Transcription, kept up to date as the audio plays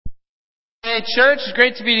Hey, church, it's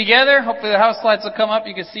great to be together. Hopefully the house lights will come up.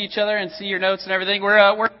 You can see each other and see your notes and everything.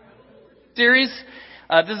 We're series.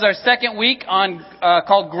 This is our second week on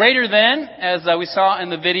called Greater Than, as we saw in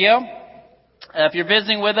the video. If you're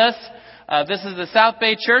visiting with us, this is the South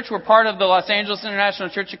Bay Church. We're part of the Los Angeles International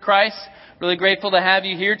Church of Christ. Really grateful to have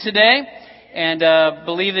you here today, and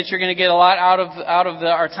believe that you're going to get a lot out of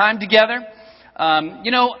our time together.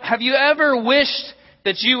 Have you ever wished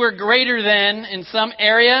that you were greater than in some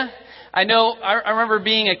area? I remember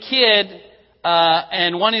being a kid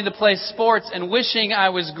and wanting to play sports and wishing I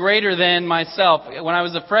was greater than myself. When I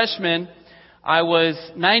was a freshman, I was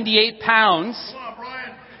 98 pounds. Come on,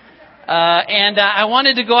 Brian. And I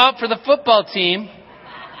wanted to go out for the football team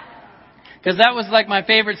because that was like my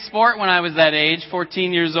favorite sport when I was that age,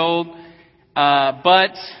 14 years old.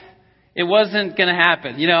 But it wasn't going to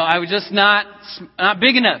happen. I was just not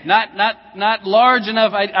big enough, not large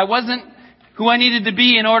enough. I wasn't who I needed to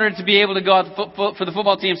be in order to be able to go out for the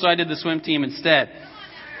football team, so I did the swim team instead,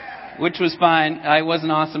 which was fine. I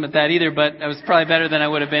wasn't awesome at that either, but I was probably better than I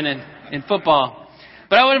would have been in football.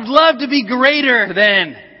 But I would have loved to be greater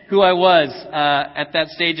than who I was at that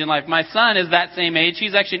stage in life. My son is that same age.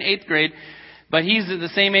 He's actually in 8th grade, but he's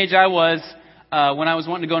the same age I was when I was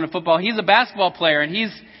wanting to go into football. He's a basketball player, and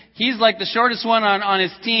he's like the shortest one on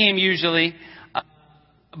his team usually.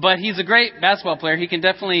 But he's a great basketball player. He can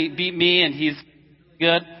definitely beat me, and he's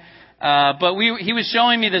good. But he was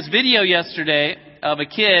showing me this video yesterday of a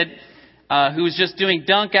kid who was just doing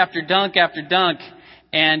dunk after dunk after dunk.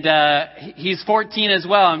 And he's 14 as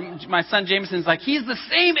well. And my son Jameson's like, he's the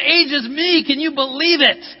same age as me. Can you believe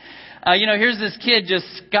it? Here's this kid just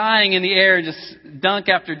skying in the air, just dunk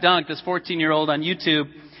after dunk, this 14-year-old on YouTube.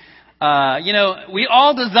 We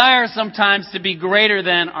all desire sometimes to be greater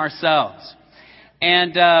than ourselves.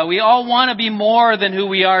 And we all want to be more than who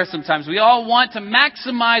we are sometimes. We all want to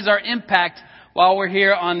maximize our impact while we're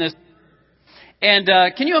here on this. And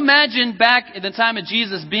can you imagine back at the time of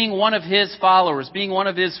Jesus being one of his followers, being one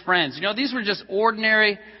of his friends? These were just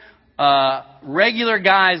ordinary, regular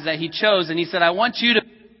guys that he chose. And he said, I want you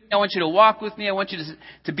to walk with me. I want you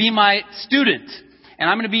to be my student. And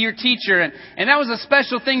I'm going to be your teacher. And that was a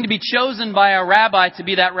special thing to be chosen by a rabbi to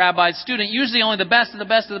be that rabbi's student. Usually only the best of the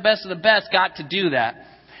best of the best of the best got to do that.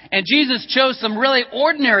 And Jesus chose some really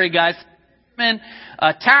ordinary guys,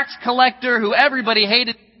 a tax collector who everybody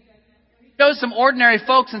hated. He chose some ordinary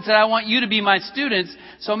folks and said, I want you to be my students.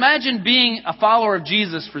 So imagine being a follower of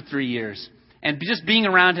Jesus for 3 years and just being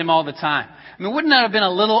around him all the time. Wouldn't that have been a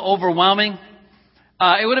little overwhelming?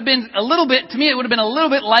 It would have been a little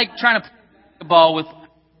bit like trying to play ball with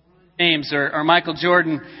James or Michael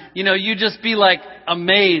Jordan. You just be like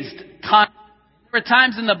amazed. There were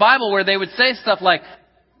times in the Bible where they would say stuff like,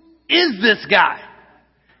 "Is this guy?"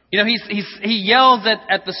 He yells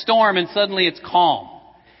at the storm and suddenly it's calm.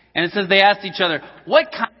 And it says they asked each other,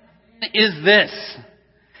 "What kind of is this?"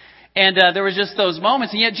 And there was just those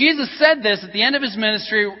moments. And yet Jesus said this at the end of his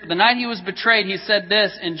ministry, the night he was betrayed. He said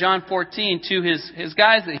this in John 14 to his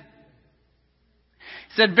guys.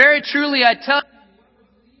 He said, very truly, I tell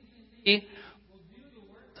you,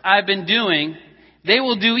 I've been doing, they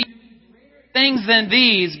will do things than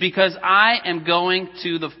these because I am going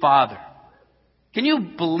to the Father. Can you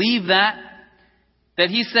believe that? That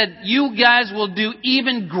he said, you guys will do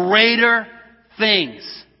even greater things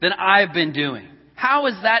than I've been doing. How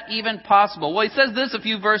is that even possible? Well, he says this a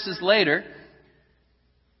few verses later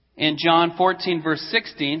in John 14, verse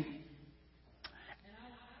 16.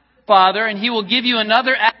 Father, and he will give you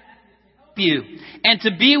another to help you and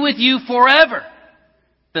to be with you forever,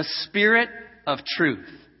 the Spirit of truth.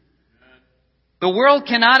 The world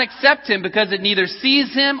cannot accept him because it neither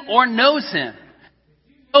sees him or knows him.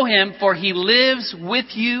 You know him, for he lives with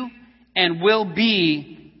you and will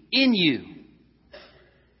be in you.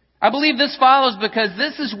 I believe this follows because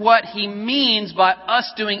this is what he means by us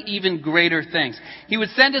doing even greater things. He would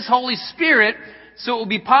send his Holy Spirit so it will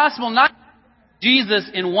be possible not Jesus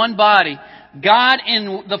in one body, God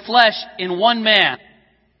in the flesh in one man.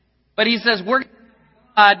 But he says we're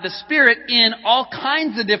God, the Spirit, in all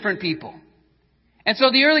kinds of different people. And so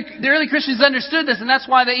the early Christians understood this, and that's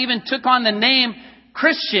why they even took on the name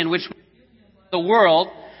Christian, which was the world,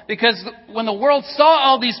 because when the world saw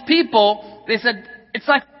all these people, they said, it's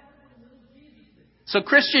like, so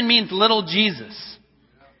Christian means little Jesus.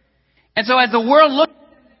 And so as the world looked,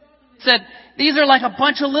 it said, these are like a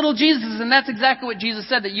bunch of little Jesuses, and that's exactly what Jesus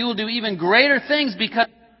said, that you will do even greater things because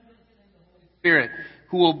of the Holy Spirit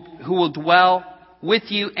who will dwell with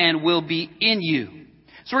you and will be in you.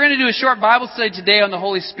 So we're going to do a short Bible study today on the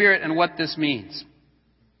Holy Spirit and what this means.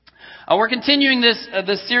 We're continuing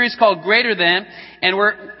this series called Greater Than, and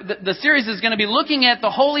the series is going to be looking at the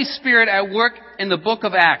Holy Spirit at work in the book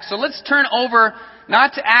of Acts. So let's turn over,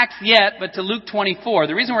 not to Acts yet, but to Luke 24.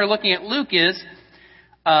 The reason we're looking at Luke is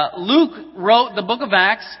Luke wrote the book of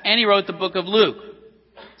Acts, and he wrote the book of Luke.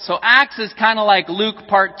 So Acts is kind of like Luke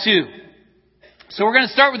part 2. So we're going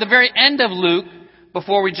to start with the very end of Luke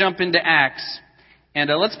before we jump into Acts. And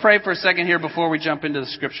let's pray for a second here before we jump into the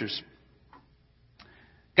Scriptures.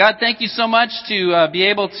 God, thank you so much to be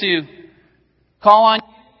able to call on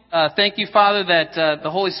you. Thank you, Father, that the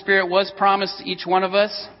Holy Spirit was promised to each one of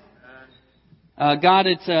us. God,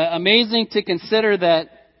 it's amazing to consider that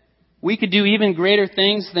we could do even greater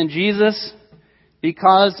things than Jesus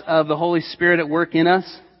because of the Holy Spirit at work in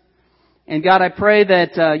us. And God, I pray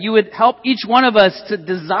that you would help each one of us to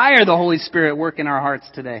desire the Holy Spirit at work in our hearts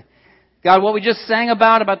today. God, what we just sang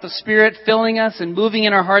about the Spirit filling us and moving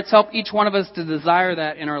in our hearts, help each one of us to desire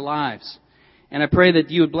that in our lives. And I pray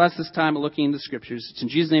that you would bless this time of looking in the Scriptures. It's in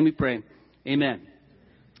Jesus' name we pray. Amen.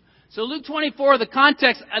 So Luke 24, the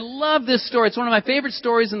context, I love this story. It's one of my favorite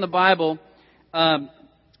stories in the Bible.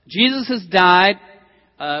 Jesus has died.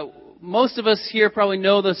 Most of us here probably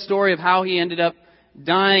know the story of how he ended up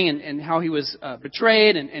dying and how he was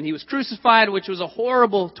betrayed and he was crucified, which was a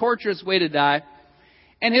horrible, torturous way to die.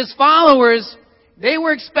 And his followers, they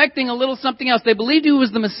were expecting a little something else. They believed he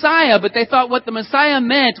was the Messiah, but they thought what the Messiah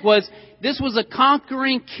meant was this was a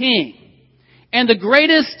conquering king. And the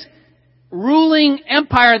greatest ruling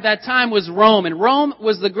empire at that time was Rome. And Rome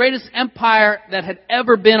was the greatest empire that had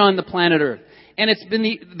ever been on the planet Earth. And it's been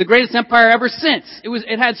the greatest empire ever since.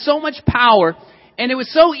 It had so much power, and it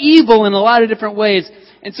was so evil in a lot of different ways.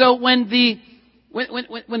 And so when the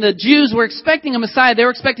Jews were expecting a Messiah, they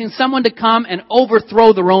were expecting someone to come and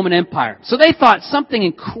overthrow the Roman Empire. So they thought something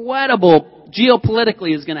incredible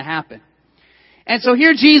geopolitically is going to happen. And so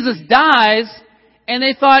here Jesus dies, and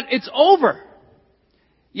they thought it's over.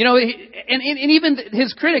 You know, and even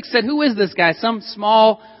his critics said, who is this guy? Some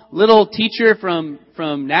small little teacher from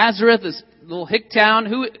Nazareth, this little hick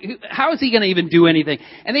town. How is he going to even do anything?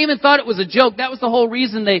 And they even thought it was a joke. That was the whole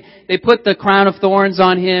reason they put the crown of thorns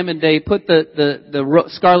on him and they put the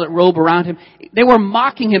scarlet robe around him. They were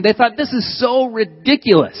mocking him. They thought this is so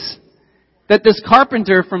ridiculous that this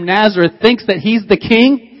carpenter from Nazareth thinks that he's the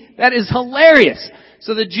king. That is hilarious.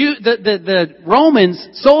 So the Romans,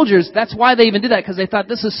 soldiers, that's why they even did that, because they thought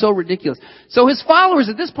this is so ridiculous. So his followers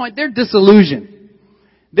at this point, they're disillusioned.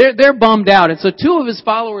 They're bummed out. And so two of his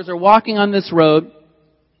followers are walking on this road.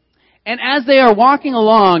 And as they are walking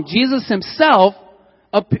along, Jesus himself,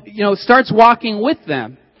 starts walking with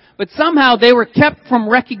them. But somehow they were kept from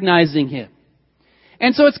recognizing him.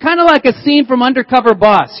 And so it's kind of like a scene from Undercover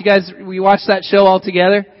Boss. You guys, we watched that show all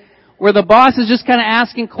together? Where the boss is just kind of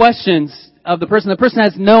asking questions of the person. The person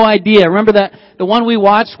has no idea. Remember that, the one we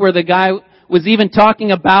watched where the guy was even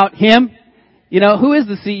talking about him? You know, who is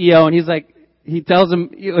the CEO? And he's like, he tells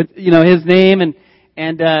him, his name, and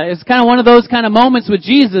it's kind of one of those kind of moments with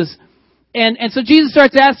Jesus. And so Jesus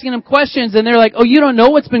starts asking him questions, and they're like, oh, you don't know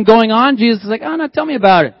what's been going on? Jesus is like, oh, no, tell me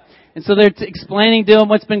about it. And so they're explaining to him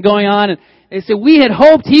what's been going on, and they say, we had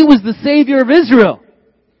hoped he was the Savior of Israel.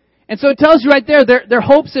 And so it tells you right there, their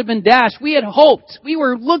hopes have been dashed. We had hoped. We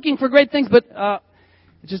were looking for great things, but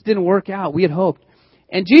it just didn't work out. We had hoped.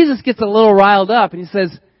 And Jesus gets a little riled up, and he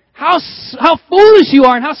says, how foolish you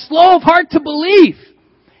are and how slow of heart to believe.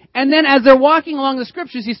 And then as they're walking along the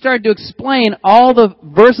Scriptures, he started to explain all the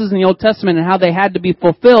verses in the Old Testament and how they had to be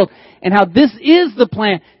fulfilled and how this is the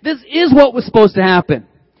plan. This is what was supposed to happen.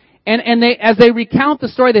 And as they recount the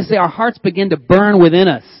story, they say our hearts begin to burn within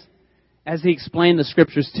us as he explained the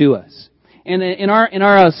Scriptures to us. And in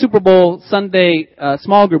our Super Bowl Sunday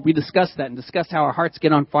small group, we discussed that and discussed how our hearts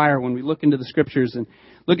get on fire when we look into the Scriptures and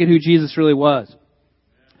look at who Jesus really was.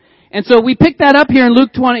 And so we pick that up here in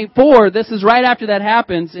Luke 24. This is right after that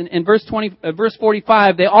happens. In verse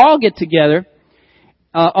 45, they all get together,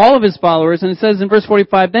 all of his followers, and it says in verse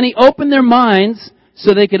 45, then he opened their minds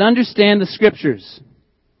so they could understand the Scriptures.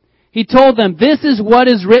 He told them, this is what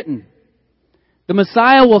is written. The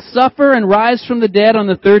Messiah will suffer and rise from the dead on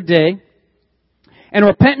the third day, and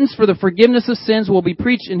repentance for the forgiveness of sins will be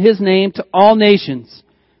preached in his name to all nations,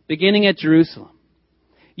 beginning at Jerusalem.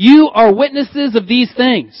 You are witnesses of these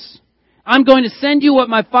things. I'm going to send you what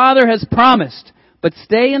my Father has promised, but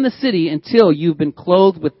stay in the city until you've been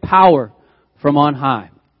clothed with power from on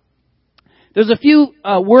high. There's a few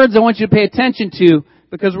words I want you to pay attention to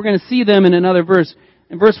because we're going to see them in another verse.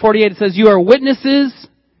 In verse 48 it says, you are witnesses.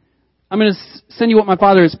 I'm going to send you what my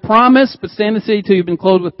Father has promised, but stay in the city until you've been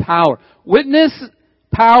clothed with power. Witness,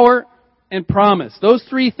 power, and promise. Those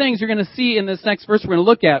three things you're going to see in this next verse we're going to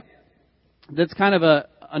look at. that's kind of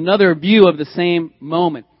another view of the same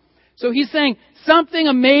moment. So he's saying something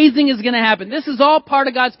amazing is going to happen. This is all part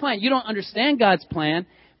of God's plan. You don't understand God's plan,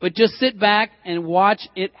 but just sit back and watch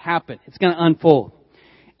it happen. It's going to unfold.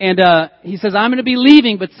 And he says, I'm going to be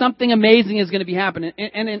leaving, but something amazing is going to be happening.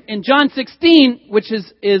 And in John 16, which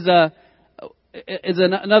is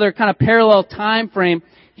another kind of parallel time frame,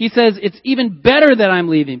 he says it's even better that I'm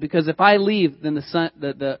leaving, because if I leave, then the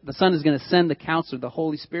Son is going to send the Counselor. The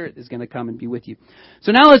Holy Spirit is going to come and be with you.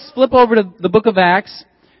 So now let's flip over to the book of Acts.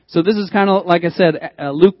 So this is kind of, like I said,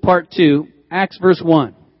 Luke part 2, Acts verse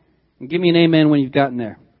 1. And give me an amen when you've gotten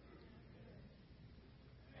there.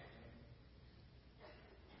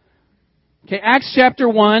 Okay, Acts chapter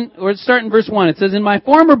 1, or start in verse 1. It says, in my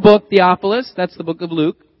former book, Theophilus, that's the book of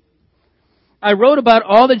Luke, I wrote about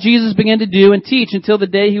all that Jesus began to do and teach until the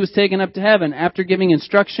day he was taken up to heaven, after giving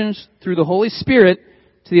instructions through the Holy Spirit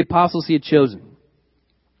to the apostles he had chosen.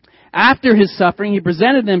 After his suffering, he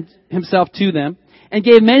presented himself to them and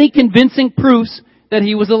gave many convincing proofs that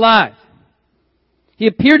he was alive. He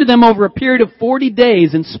appeared to them over a period of 40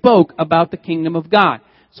 days and spoke about the kingdom of God.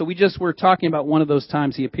 So we just were talking about one of those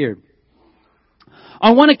times he appeared.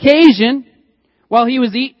 On one occasion, while he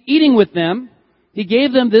was eating with them, he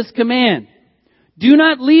gave them this command. Do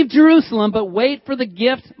not leave Jerusalem, but wait for the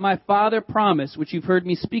gift my Father promised, which you've heard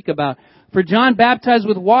me speak about. For John baptized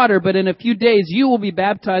with water, but in a few days you will be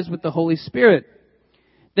baptized with the Holy Spirit.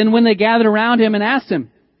 Then when they gathered around him and asked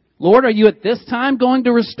him, Lord, are you at this time going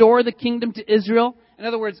to restore the kingdom to Israel? In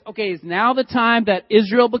other words, okay, is now the time that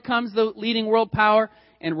Israel becomes the leading world power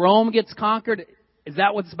and Rome gets conquered? Is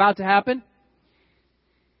that what's about to happen?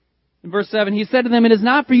 In verse 7, he said to them, it is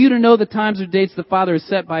not for you to know the times or dates the Father has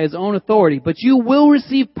set by his own authority, but you will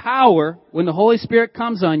receive power when the Holy Spirit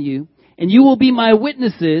comes on you, and you will be my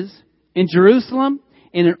witnesses in Jerusalem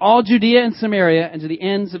and in all Judea and Samaria and to the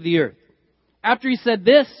ends of the earth. After he said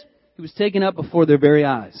this, he was taken up before their very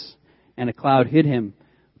eyes, and a cloud hid him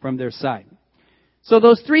from their sight. So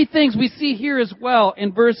those three things we see here as well.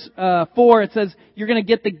 In verse 4, it says, you're going to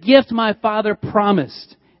get the gift my Father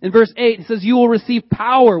promised. In verse 8, it says, you will receive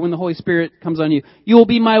power when the Holy Spirit comes on you. You will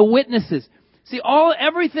be my witnesses. See,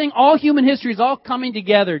 all human history is all coming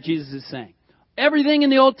together, Jesus is saying. Everything in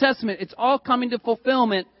the Old Testament, it's all coming to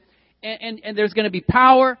fulfillment. And there's going to be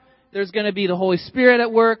power. There's going to be the Holy Spirit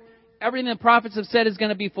at work. Everything the prophets have said is going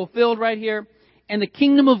to be fulfilled right here. And the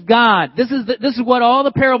kingdom of God, this is what all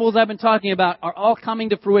the parables I've been talking about are all coming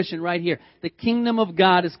to fruition right here. The kingdom of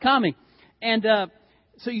God is coming. And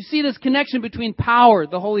so you see this connection between power,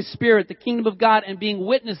 the Holy Spirit, the kingdom of God, and being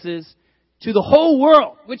witnesses to the whole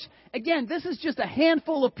world. Which, again, this is just a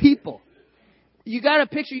handful of people. You got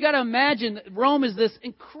to imagine that Rome is this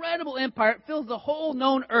incredible empire. It fills the whole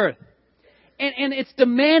known earth. And it's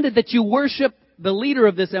demanded that you worship the leader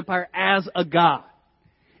of this empire as a god.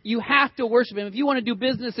 You have to worship him. If you want to do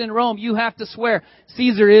business in Rome, you have to swear,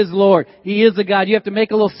 Caesar is Lord. He is a god. You have to make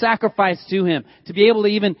a little sacrifice to him to be able to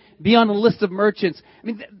even be on the list of merchants. I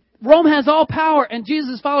mean, Rome has all power, and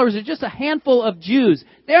Jesus' followers are just a handful of Jews.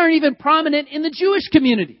 They aren't even prominent in the Jewish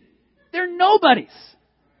community. They're nobodies.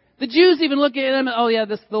 The Jews even look at them and, oh yeah,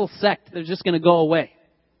 this little sect, they're just going to go away.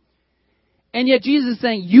 And yet Jesus is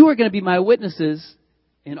saying, you are going to be my witnesses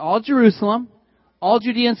in all Jerusalem, all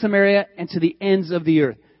Judea and Samaria, and to the ends of the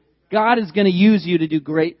earth. God is going to use you to do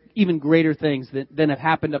even greater things than have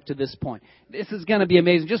happened up to this point. This is going to be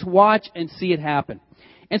amazing. Just watch and see it happen.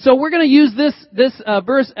 And so we're going to use this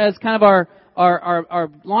verse as kind of our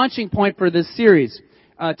launching point for this series.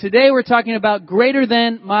 Today we're talking about greater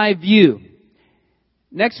than my view.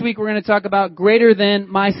 Next week we're going to talk about greater than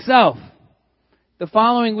myself. The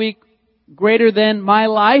following week, greater than my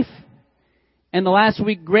life. And the last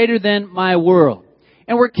week, greater than my world.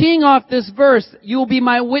 And we're keying off this verse, you will be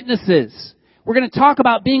my witnesses. We're going to talk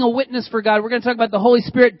about being a witness for God. We're going to talk about the Holy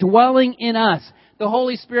Spirit dwelling in us. The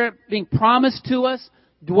Holy Spirit being promised to us,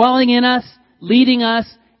 dwelling in us, leading us,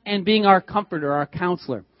 and being our comforter, our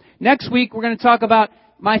counselor. Next week, we're going to talk about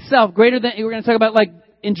myself, we're going to talk about like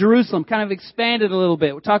in Jerusalem, kind of expand it a little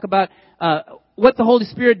bit. We'll talk about what the Holy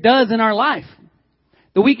Spirit does in our life.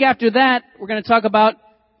 The week after that, we're going to talk about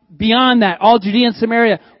beyond that, all Judea and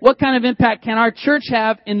Samaria, what kind of impact can our church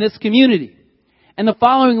have in this community? And the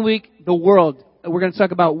following week, the world. We're going to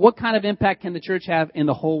talk about what kind of impact can the church have in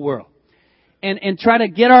the whole world. And try to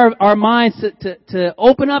get our minds to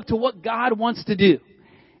open up to what God wants to do.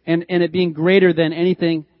 And it being greater than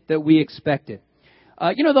anything that we expected.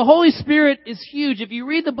 The Holy Spirit is huge. If you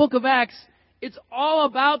read the book of Acts, it's all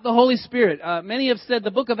about the Holy Spirit. Many have said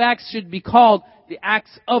the book of Acts should be called the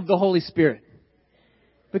Acts of the Holy Spirit.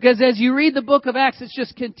 Because as you read the book of Acts, it's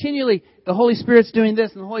just continually, the Holy Spirit's doing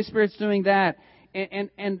this and the Holy Spirit's doing that. And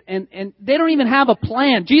they don't even have a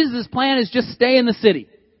plan. Jesus' plan is just stay in the city.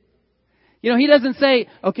 You know, He doesn't say,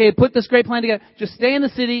 okay, put this great plan together. Just stay in the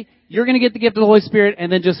city. You're going to get the gift of the Holy Spirit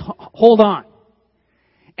and then just hold on.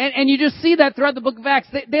 And you just see that throughout the book of Acts.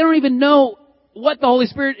 They don't even know what the Holy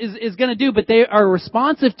Spirit is going to do, but they are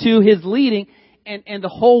responsive to His leading, and the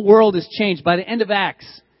whole world is changed. By the end of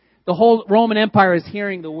Acts, the whole Roman Empire is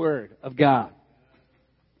hearing the Word of God.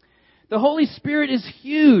 The Holy Spirit is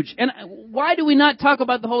huge. And why do we not talk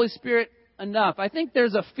about the Holy Spirit enough? I think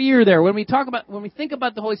there's a fear there. When we think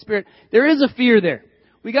about the Holy Spirit, there is a fear there.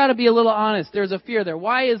 We got to be a little honest. There's a fear there.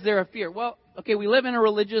 Why is there a fear? Well, okay, we live in a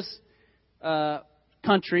religious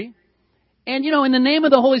country. And, you know, in the name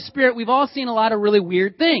of the Holy Spirit, we've all seen a lot of really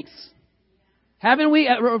weird things. Haven't we?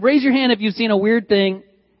 Raise your hand if you've seen a weird thing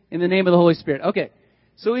in the name of the Holy Spirit. Okay.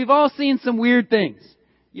 So we've all seen some weird things.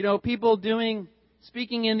 You know, people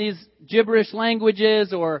speaking in these gibberish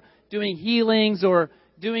languages, or doing healings, or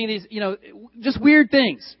doing these, you know, just weird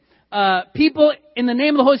things. People in the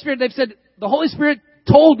name of the Holy Spirit, they've said, the Holy Spirit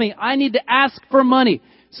told me I need to ask for money.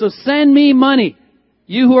 So send me money.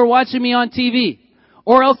 You who are watching me on TV.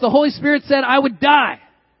 Or else the Holy Spirit said I would die.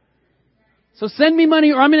 So send me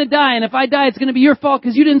money or I'm going to die. And if I die, it's going to be your fault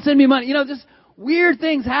because you didn't send me money. You know, just weird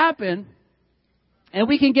things happen. And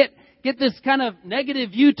we can get this kind of negative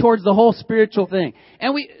view towards the whole spiritual thing.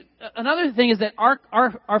 And another thing is that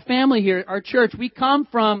our family here, our church, we come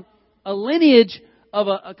from a lineage of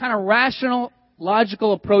a kind of rational,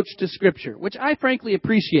 logical approach to Scripture, which I frankly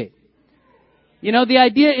appreciate. You know, the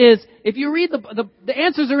idea is, if you read the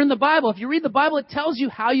answers are in the Bible. If you read the Bible, it tells you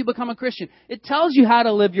how you become a Christian. It tells you how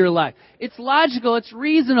to live your life. It's logical. It's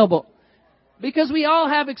reasonable. Because we all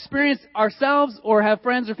have experienced ourselves or have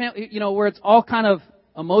friends or family, you know, where it's all kind of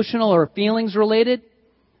emotional or feelings related.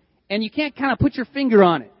 And you can't kind of put your finger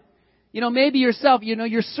on it. You know, maybe yourself, you know,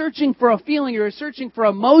 you're searching for a feeling, you're searching for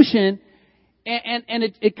emotion, and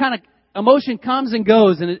it kind of, emotion comes and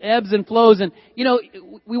goes, and it ebbs and flows, and, you know,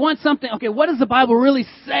 we want something, okay, what does the Bible really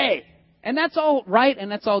say? And that's all right,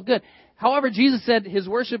 and that's all good. However, Jesus said His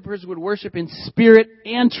worshipers would worship in spirit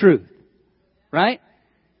and truth. Right?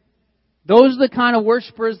 Those are the kind of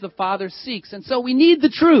worshipers the Father seeks. And so we need the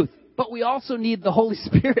truth, but we also need the Holy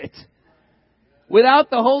Spirit. Without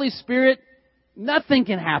the Holy Spirit, nothing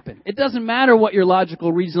can happen. It doesn't matter what your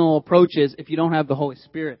logical, reasonable approach is if you don't have the Holy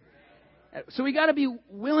Spirit. So we got to be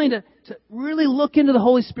willing to really look into the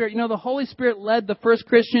Holy Spirit. You know, the Holy Spirit led the first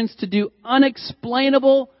Christians to do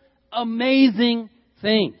unexplainable, amazing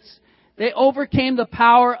things. They overcame the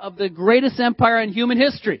power of the greatest empire in human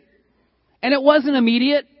history. And it wasn't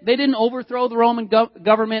immediate. They didn't overthrow the Roman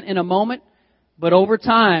government in a moment. But over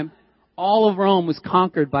time, all of Rome was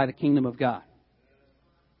conquered by the kingdom of God.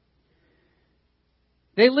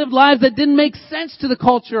 They lived lives that didn't make sense to the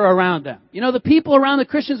culture around them. You know, the people around the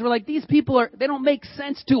Christians were like, these people they don't make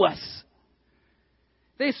sense to us.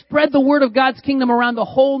 They spread the word of God's kingdom around the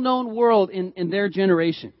whole known world in their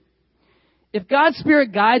generation. If God's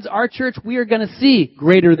Spirit guides our church, we are going to see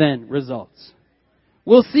greater than results.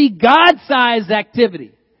 We'll see God-sized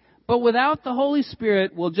activity. But without the Holy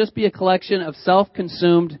Spirit, we'll just be a collection of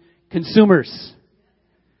self-consumed consumers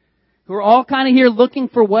who are all kind of here looking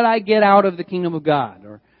for what I get out of the kingdom of God,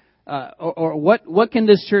 or what can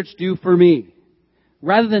this church do for me,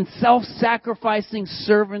 rather than self-sacrificing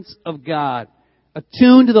servants of God,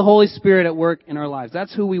 attuned to the Holy Spirit at work in our lives.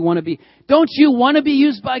 That's who we want to be. Don't you want to be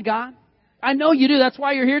used by God? I know you do. That's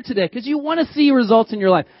why you're here today, because you want to see results in your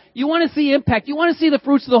life. You want to see impact. You want to see the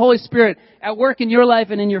fruits of the Holy Spirit at work in your life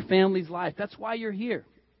and in your family's life. That's why you're here.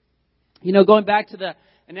 You know, going back to the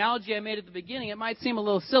analogy I made at the beginning, it might seem a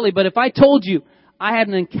little silly, but if I told you I had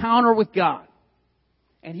an encounter with God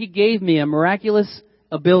and He gave me a miraculous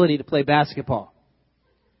ability to play basketball,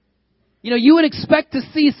 you know, you would expect to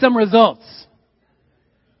see some results.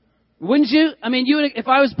 Wouldn't you? I mean, if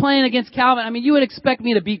I was playing against Calvin, I mean, you would expect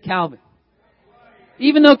me to beat Calvin.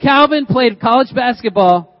 Even though Calvin played college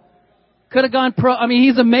basketball, could have gone pro. I mean,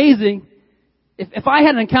 he's amazing. If I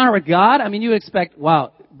had an encounter with God, I mean, you would expect,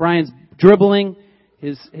 wow, Brian's dribbling,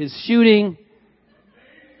 his shooting.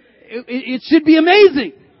 It should be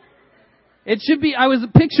amazing. It should be. I was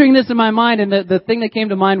picturing this in my mind, and the thing that came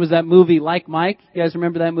to mind was that movie, Like Mike. You guys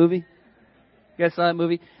remember that movie? You guys saw that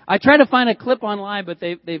movie? I tried to find a clip online, but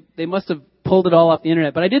they must have pulled it all off the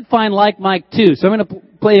internet. But I did find Like Mike 2, so I'm going to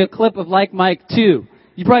play a clip of Like Mike 2.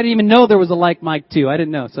 You probably didn't even know there was a Like Mike 2. I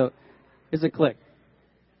didn't know, so here's a clip.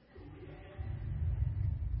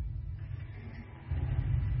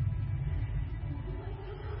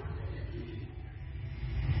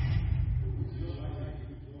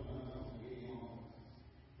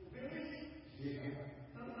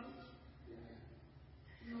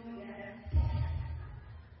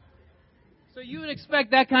 So you would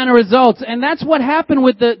expect that kind of results. And that's what happened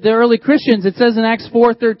with the early Christians. It says in Acts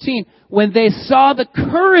 4:13, when they saw the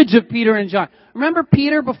courage of Peter and John. Remember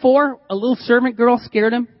Peter before? A little servant girl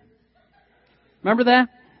scared him? Remember that?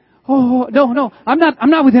 Oh, no, I'm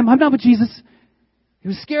not with him. I'm not with Jesus. He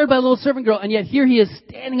was scared by a little servant girl, and yet here he is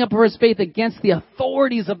standing up for his faith against the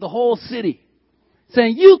authorities of the whole city.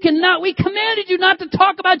 Saying, we commanded you not to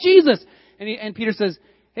talk about Jesus. And Peter says,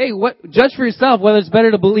 hey, judge for yourself whether it's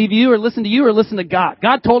better to believe you or listen to God.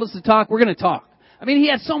 God told us to talk, we're going to talk. I mean, he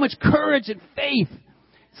had so much courage and faith.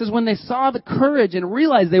 It says when they saw the courage and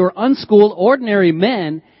realized they were unschooled, ordinary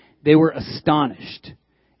men, they were astonished.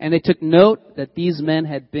 And they took note that these men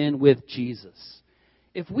had been with Jesus.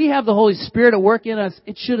 If we have the Holy Spirit at work in us,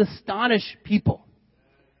 it should astonish people.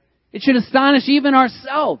 It should astonish even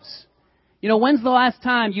ourselves. You know, when's the last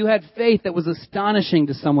time you had faith that was astonishing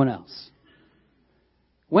to someone else?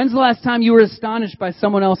 When's the last time you were astonished by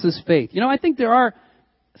someone else's faith? You know, I think there are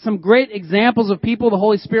some great examples of people, the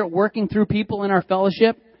Holy Spirit working through people in our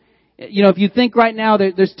fellowship. You know, if you think right now,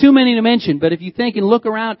 there's too many to mention, but if you think and look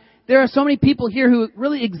around, there are so many people here who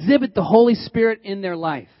really exhibit the Holy Spirit in their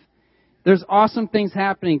life. There's awesome things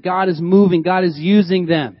happening. God is moving. God is using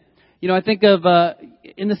them. You know, I think of,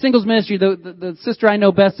 in the singles ministry, the sister I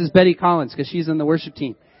know best is Betty Collins, because she's in the worship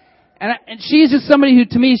team. And she's just somebody who,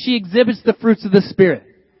 to me, she exhibits the fruits of the Spirit.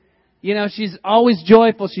 You know, she's always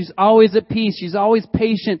joyful. She's always at peace. She's always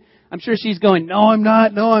patient. I'm sure she's going, no, I'm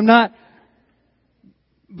not.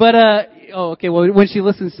 But, okay, well, when she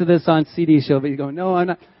listens to this on CD, she'll be going, no, I'm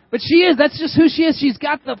not. But she is. That's just who she is. She's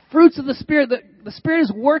got the fruits of the Spirit. The Spirit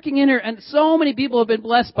is working in her, and so many people have been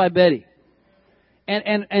blessed by Betty.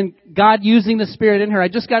 And God using the Spirit in her. I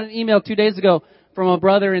just got an email 2 days ago from a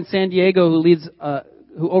brother in San Diego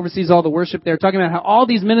who oversees all the worship there, talking about how all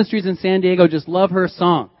these ministries in San Diego just love her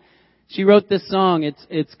song. She wrote this song.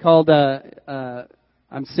 It's called,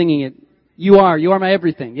 I'm singing it, You Are My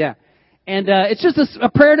Everything. Yeah. And, it's just a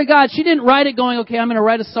prayer to God. She didn't write it going, okay, I'm going to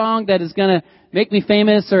write a song that is going to make me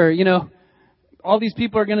famous, or, you know, all these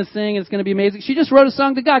people are going to sing, it's going to be amazing. She just wrote a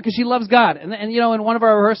song to God because she loves God. And, you know, in one of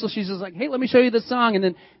our rehearsals, she's just like, hey, let me show you this song. And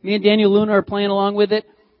then me and Daniel Luna are playing along with it.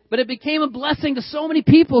 But it became a blessing to so many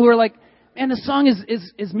people who are like, man, the song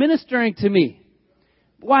is ministering to me.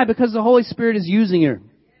 Why? Because the Holy Spirit is using her.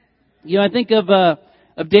 You know, I think of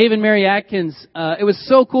Dave and Mary Atkins. It was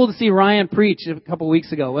so cool to see Ryan preach a couple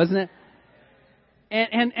weeks ago, wasn't it?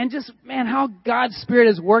 And just, man, how God's Spirit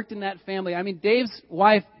has worked in that family. I mean, Dave's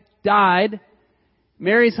wife died.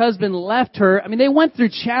 Mary's husband left her. I mean, they went through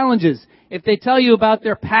challenges. If they tell you about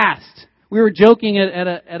their past, we were joking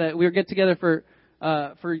we were get together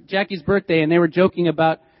for Jackie's birthday, and they were joking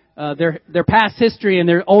about their past history and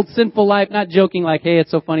their old sinful life. Not joking like, hey, it's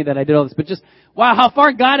so funny that I did all this, but just, wow, how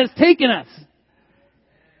far God has taken us.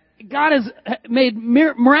 God has made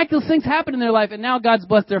miraculous things happen in their life, and now God's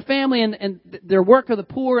blessed their family and their work of the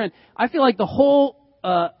poor. And I feel like the whole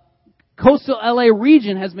coastal LA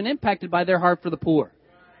region has been impacted by their heart for the poor.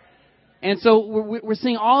 And so we're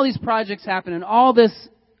seeing all these projects happen and all this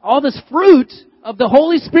fruit of the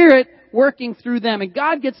Holy Spirit working through them. And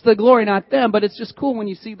God gets the glory, not them, but it's just cool when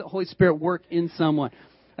you see the Holy Spirit work in someone.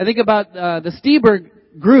 I think about the Steberg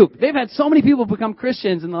group. They've had so many people become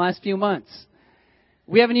Christians in the last few months.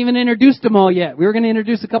 We haven't even introduced them all yet. We were going to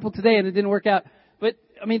introduce a couple today and it didn't work out. But,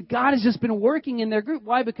 I mean, God has just been working in their group.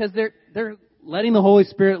 Why? Because they're letting the Holy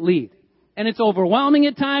Spirit lead. And it's overwhelming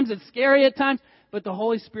at times, it's scary at times, but the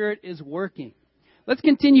Holy Spirit is working. Let's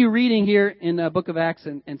continue reading here in the book of Acts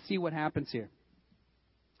and see what happens here.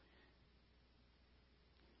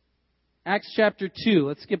 Acts chapter 2.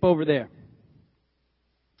 Let's skip over there.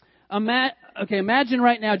 Imagine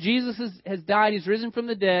right now, Jesus has died. He's risen from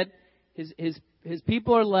the dead. His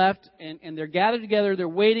people are left, and they're gathered together. They're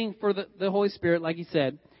waiting for the Holy Spirit, like he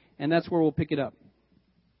said. And that's where we'll pick it up.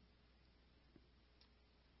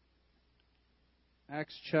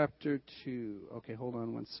 Acts chapter 2. Okay, hold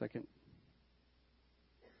on one second.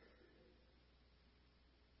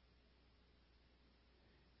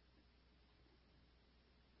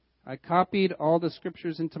 I copied all the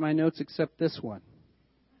scriptures into my notes except this one.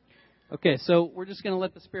 Okay, so we're just going to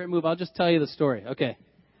let the Spirit move. I'll just tell you the story. Okay.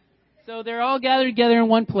 So they're all gathered together in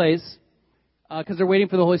one place because they're waiting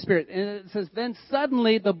for the Holy Spirit. And it says, then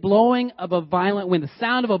suddenly the blowing of a violent wind, the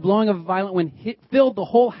sound of a blowing of a violent wind filled the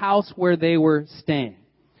whole house where they were staying.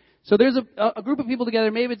 So there's a group of people together.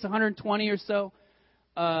 Maybe it's 120 or so.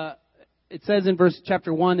 It says in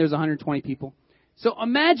chapter 1, there's 120 people. So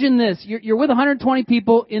imagine this. You're with 120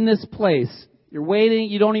 people in this place. You're waiting.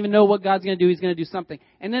 You don't even know what God's going to do. He's going to do something.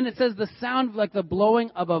 And then it says the sound like the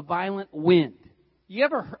blowing of a violent wind. You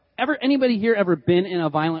anybody here ever been in a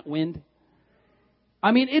violent wind?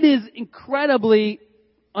 I mean, it is incredibly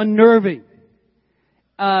unnerving.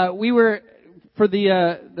 We were, for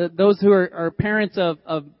those who are parents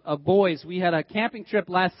of boys, we had a camping trip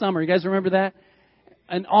last summer. You guys remember that?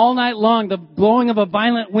 And all night long, the blowing of a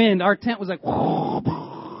violent wind, our tent was like,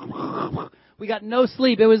 we got no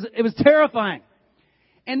sleep. It was terrifying.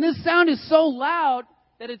 And this sound is so loud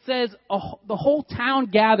that it says the whole town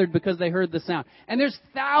gathered because they heard the sound. And there's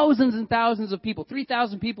thousands and thousands of people.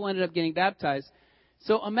 3,000 people ended up getting baptized.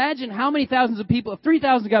 So imagine how many thousands of people, if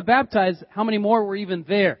 3,000 got baptized, how many more were even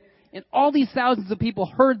there? And all these thousands of people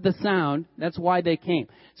heard the sound. That's why they came.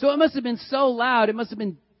 So it must have been so loud. It must have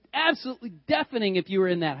been absolutely deafening if you were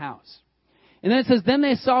in that house. And then it says, then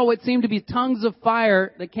they saw what seemed to be tongues of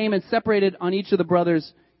fire that came and separated on each of the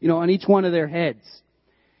brothers, on each one of their heads.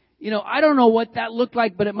 I don't know what that looked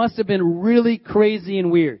like, but it must have been really crazy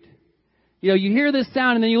and weird. You hear this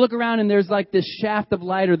sound and then you look around and there's like this shaft of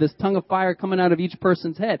light or this tongue of fire coming out of each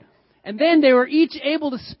person's head. And then they were each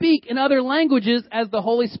able to speak in other languages as the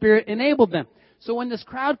Holy Spirit enabled them. So when this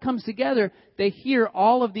crowd comes together, they hear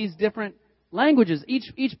all of these different languages.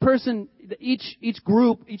 Each person, each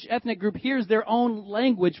group, each ethnic group hears their own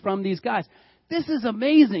language from these guys. This is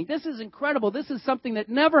amazing. This is incredible. This is something that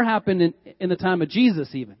never happened in the time of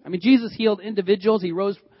Jesus even. I mean, Jesus healed individuals. He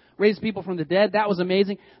raised people from the dead. That was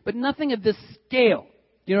amazing. But nothing of this scale.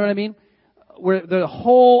 You know what I mean? Where the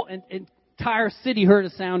whole entire city heard a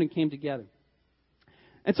sound and came together.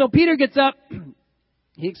 And so Peter gets up.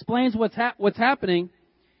 He explains what's happening.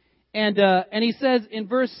 And he says in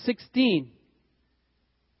verse 16,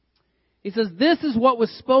 he says, this is what was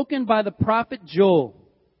spoken by the prophet Joel.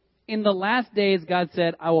 In the last days, God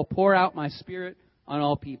said, I will pour out my Spirit on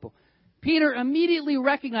all people. Peter immediately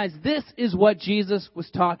recognized this is what Jesus was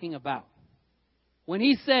talking about. When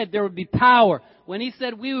he said there would be power, when he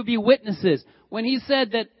said we would be witnesses, when he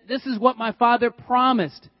said that this is what my Father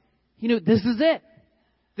promised, he knew this is it.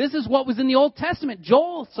 This is what was in the Old Testament.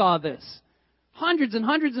 Joel saw this hundreds and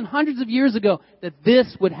hundreds and hundreds of years ago, that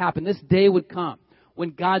this would happen. This day would come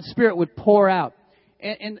when God's Spirit would pour out.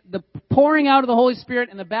 And the pouring out of the Holy Spirit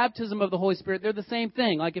and the baptism of the Holy Spirit, they're the same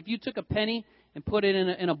thing. Like if you took a penny and put it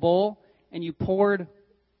in a bowl and you poured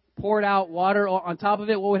out water on top of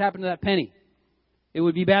it, what would happen to that penny? It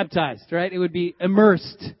would be baptized, right? It would be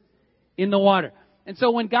immersed in the water. And so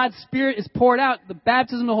when God's Spirit is poured out, the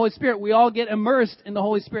baptism of the Holy Spirit, we all get immersed in the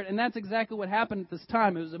Holy Spirit. And that's exactly what happened at this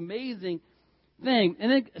time. It was an amazing thing.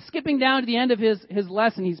 And then skipping down to the end of his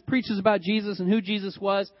lesson, he preaches about Jesus and who Jesus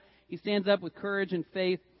was. He stands up with courage and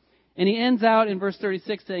faith. And he ends out in verse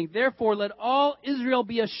 36 saying, therefore let all Israel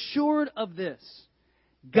be assured of this.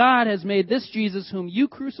 God has made this Jesus whom you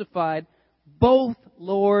crucified both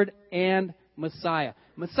Lord and Messiah.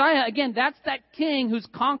 Messiah, again, that's that king who's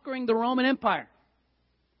conquering the Roman Empire.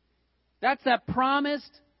 That's that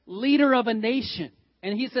promised leader of a nation.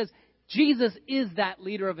 And he says, Jesus is that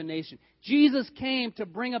leader of a nation. Jesus came to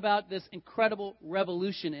bring about this incredible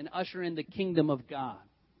revolution and usher in the kingdom of God.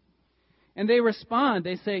 And they respond.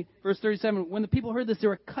 They say, verse 37, when the people heard this, they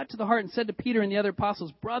were cut to the heart and said to Peter and the other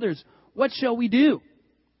apostles, brothers, what shall we do?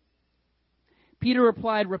 Peter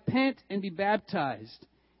replied, repent and be baptized,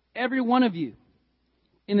 every one of you,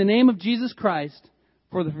 in the name of Jesus Christ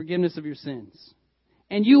for the forgiveness of your sins.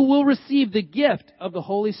 And you will receive the gift of the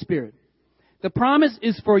Holy Spirit. The promise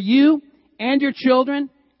is for you and your children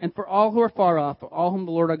and for all who are far off, for all whom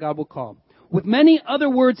the Lord our God will call. With many other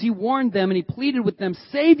words, he warned them and he pleaded with them,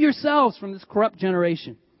 save yourselves from this corrupt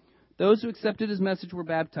generation. Those who accepted his message were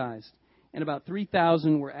baptized, and about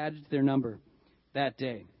 3,000 were added to their number that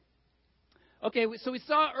day. Okay, so we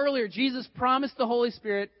saw earlier, Jesus promised the Holy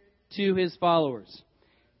Spirit to his followers.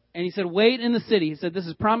 And he said, wait in the city. He said, this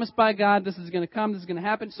is promised by God. This is going to come. This is going to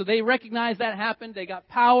happen. So they recognized that happened. They got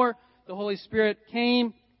power. The Holy Spirit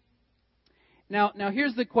came. Now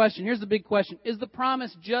here's the question. Here's the big question. Is the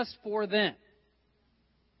promise just for them?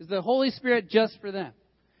 Is the Holy Spirit just for them?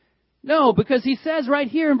 No, because he says right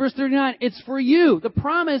here in verse 39, it's for you. The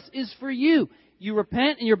promise is for you. You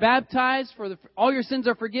repent and you're baptized, all your sins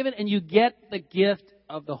are forgiven, and you get the gift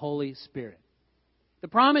of the Holy Spirit. The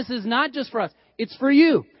promise is not just for us. It's for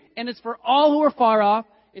you. And it's for all who are far off.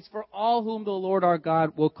 It's for all whom the Lord our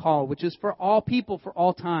God will call, which is for all people for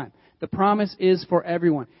all time. The promise is for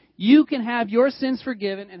everyone. You can have your sins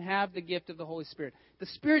forgiven and have the gift of the Holy Spirit. The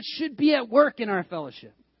Spirit should be at work in our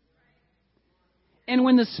fellowship. And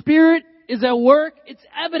when the Spirit is at work, it's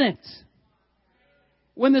evident.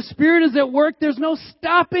 When the Spirit is at work, there's no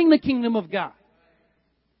stopping the kingdom of God.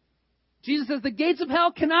 Jesus says the gates of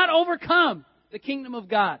hell cannot overcome the kingdom of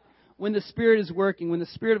God. When the Spirit is working, when the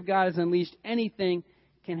Spirit of God is unleashed, anything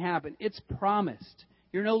can happen. It's promised.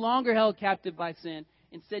 You're no longer held captive by sin.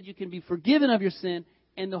 Instead, you can be forgiven of your sin,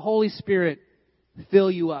 and the Holy Spirit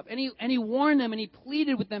fill you up. And he warned them, and he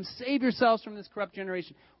pleaded with them, save yourselves from this corrupt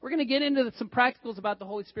generation. We're going to get into some practicals about the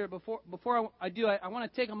Holy Spirit. Before I do, I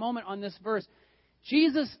want to take a moment on this verse.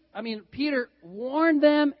 Peter warned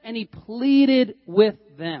them, and he pleaded with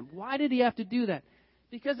them. Why did he have to do that?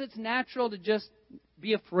 Because it's natural to just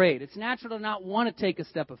be afraid. It's natural to not want to take a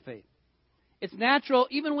step of faith. It's natural,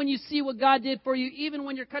 even when you see what God did for you, even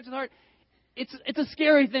when you're cut to the heart, it's a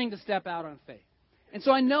scary thing to step out on faith. And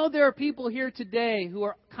so I know there are people here today who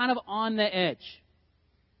are kind of on the edge.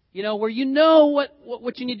 Where you know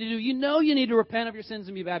what you need to do. You know you need to repent of your sins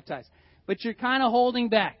and be baptized. But you're kind of holding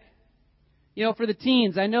back. For the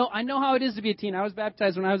teens, I know how it is to be a teen. I was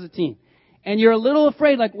baptized when I was a teen. And you're a little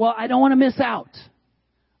afraid, I don't want to miss out.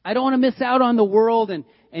 I don't want to miss out on the world and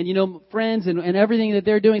friends and everything that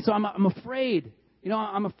they're doing. So I'm afraid.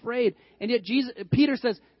 I'm afraid. And yet Peter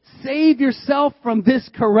says, save yourself from this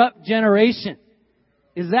corrupt generation.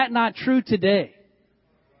 Is that not true today?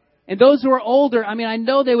 And those who are older, I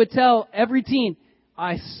know they would tell every teen,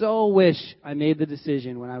 I so wish I made the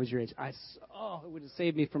decision when I was your age. It would have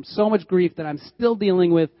saved me from so much grief that I'm still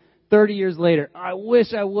dealing with 30 years later. I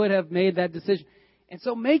wish I would have made that decision. And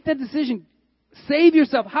so make that decision. Save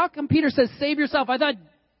yourself. How come Peter says save yourself? I thought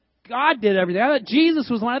God did everything. I thought Jesus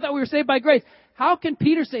was one. I thought we were saved by grace. How can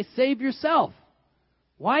Peter say save yourself?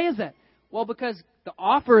 Why is that? Well, because the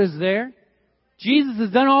offer is there. Jesus has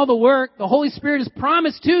done all the work. The Holy Spirit is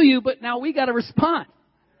promised to you, but now we got to respond.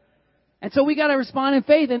 And so we got to respond in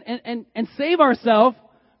faith and save ourselves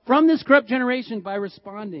from this corrupt generation by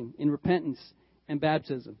responding in repentance and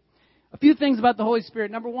baptism. A few things about the Holy Spirit.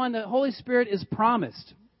 Number one, the Holy Spirit is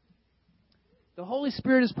promised. The Holy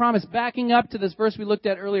Spirit is promised. Backing up to this verse we looked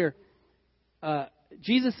at earlier,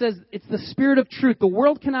 Jesus says it's the Spirit of truth. The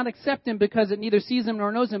world cannot accept Him because it neither sees Him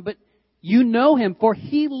nor knows Him, but you know Him, for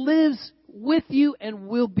He lives with you and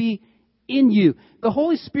will be in you. The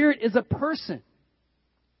Holy Spirit is a person.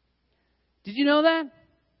 Did you know that?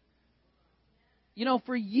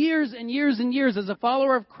 For years and years and years as a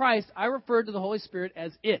follower of Christ, I referred to the Holy Spirit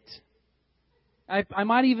as it. I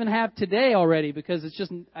might even have today already because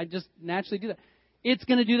I just naturally do that. It's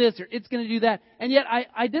going to do this or it's going to do that. And yet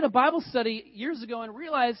I did a Bible study years ago and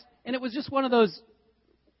realized, and it was just one of those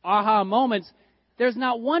aha moments, there's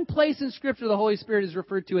not one place in Scripture the Holy Spirit is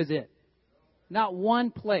referred to as it. Not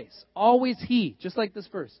one place. Always He, just like this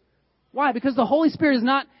verse. Why? Because the Holy Spirit is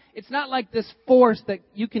not, it's not like this force that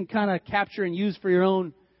you can kind of capture and use for your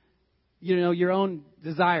own, your own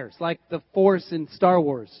desires, like the Force in Star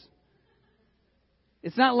Wars.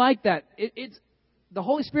 It's not like that. It's the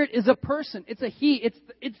Holy Spirit is a person. It's a He.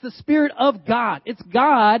 It's the Spirit of God. It's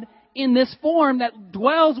God in this form that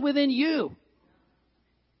dwells within you.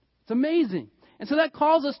 It's amazing. And so that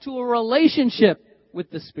calls us to a relationship with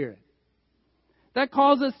the Spirit. That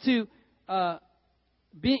calls us to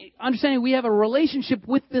understanding we have a relationship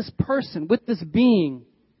with this person, with this being,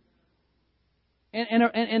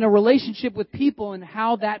 and a relationship with people and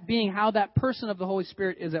how that being, how that person of the Holy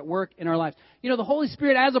Spirit is at work in our lives. The Holy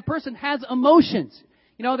Spirit as a person has emotions.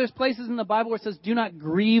 There's places in the Bible where it says, do not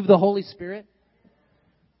grieve the Holy Spirit.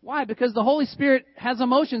 Why? Because the Holy Spirit has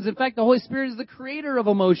emotions. In fact, the Holy Spirit is the creator of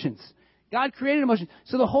emotions. God created emotions.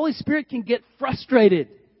 So the Holy Spirit can get frustrated.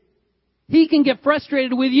 He can get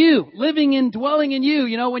frustrated with you, living and dwelling in you,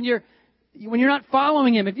 when you're not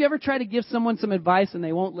following Him. Have you ever tried to give someone some advice and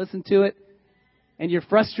they won't listen to it? And you're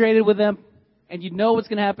frustrated with them, and you know what's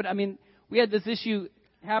going to happen. We had this issue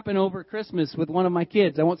happen over Christmas with one of my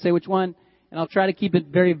kids. I won't say which one, and I'll try to keep it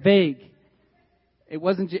very vague. It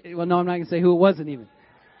wasn't, I'm not going to say who it wasn't even.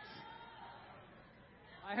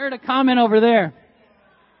 I heard a comment over there.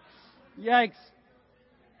 Yikes.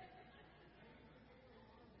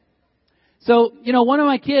 So, one of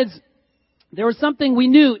my kids, there was something we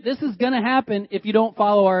knew, this is going to happen if you don't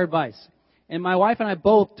follow our advice. And my wife and I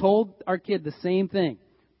both told our kid the same thing.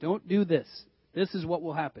 Don't do this. This is what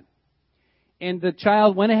will happen. And the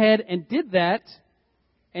child went ahead and did that.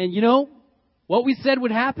 And what we said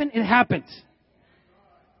would happen, it happened.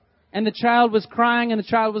 And the child was crying and the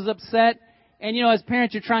child was upset. And as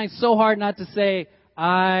parents, you're trying so hard not to say,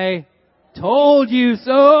 I told you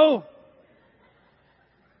so.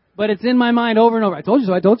 But it's in my mind over and over. I told you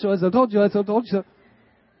so, I told you so, I told you so, I told you so.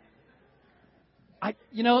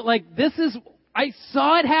 I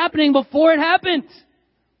saw it happening before it happened.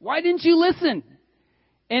 Why didn't you listen?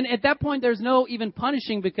 And at that point, there's no even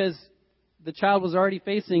punishing because the child was already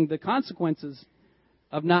facing the consequences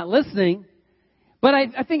of not listening. But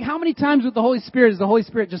I think how many times with the Holy Spirit is the Holy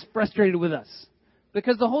Spirit just frustrated with us?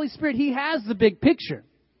 Because the Holy Spirit, He has the big picture.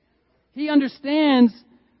 He understands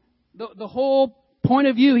the whole point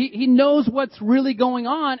of view. He knows what's really going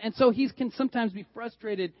on, and so he can sometimes be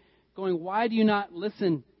frustrated going, why do you not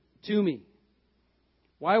listen to me?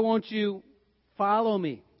 Why won't you follow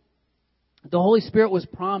me? The Holy Spirit was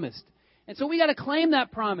promised. And so we got to claim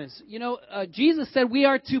that promise. Jesus said we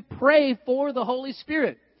are to pray for the Holy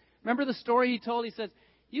Spirit. Remember the story he told? He says,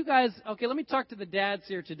 you guys, okay, let me talk to the dads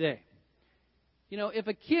here today.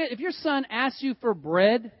 If your son asks you for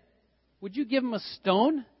bread, would you give him a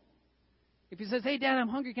stone? If he says, hey, Dad, I'm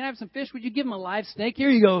hungry, can I have some fish? Would you give him a live snake? Here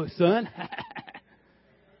you go, son.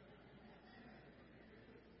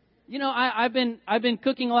 I've been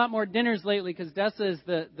cooking a lot more dinners lately because Dessa is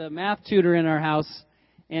the math tutor in our house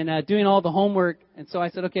and doing all the homework. And so I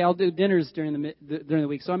said, okay, I'll do dinners during the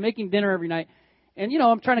week. So I'm making dinner every night. And,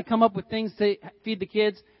 I'm trying to come up with things to feed the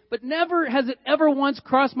kids. But never has it ever once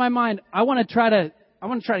crossed my mind, I want to try to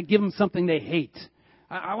give them something they hate.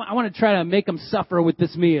 I want to try to make them suffer with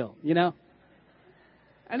this meal,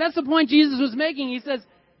 And that's the point Jesus was making. He says,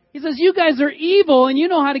 you guys are evil and you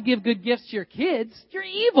know how to give good gifts to your kids. You're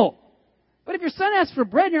evil. But if your son asks for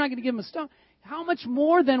bread, you're not going to give him a stone. How much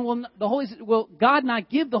more then will God not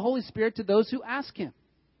give the Holy Spirit to those who ask Him?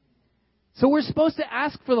 So we're supposed to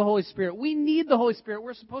ask for the Holy Spirit. We need the Holy Spirit.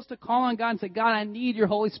 We're supposed to call on God and say, God, I need your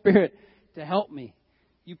Holy Spirit to help me.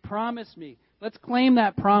 You promised me. Let's claim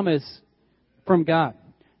that promise from God.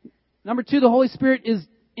 Number 2, the Holy Spirit is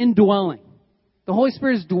indwelling. The Holy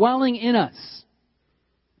Spirit is dwelling in us.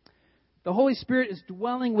 The Holy Spirit is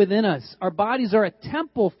dwelling within us. Our bodies are a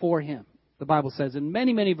temple for Him, the Bible says in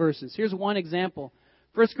many, many verses. Here's one example.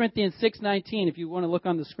 1 Corinthians 6:19, if you want to look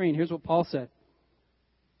on the screen, here's what Paul said.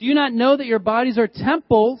 Do you not know that your bodies are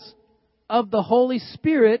temples of the Holy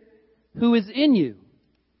Spirit who is in you,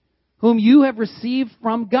 whom you have received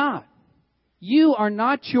from God? You are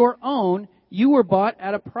not your own. You were bought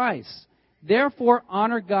at a price. Therefore,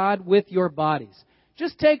 honor God with your bodies.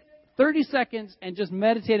 Just take 30 seconds and just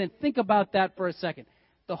meditate and think about that for a second.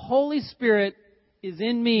 The Holy Spirit is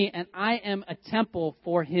in me and I am a temple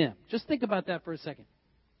for Him. Just think about that for a second.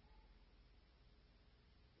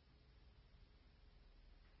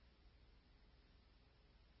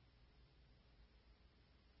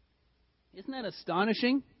 Isn't that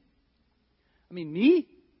astonishing? I mean, me?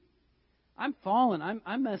 I'm fallen.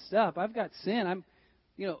 I'm messed up. I've got sin.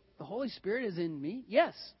 The Holy Spirit is in me.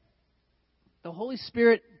 Yes. The Holy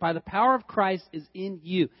Spirit, by the power of Christ, is in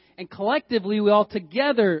you. And collectively, we all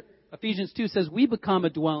together, Ephesians 2 says, we become a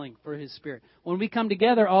dwelling for His Spirit. When we come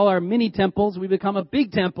together, all our mini temples, we become a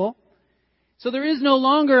big temple. So there is no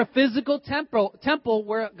longer a physical temple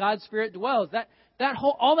where God's Spirit dwells.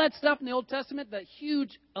 All that stuff in the Old Testament, that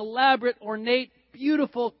huge, elaborate, ornate,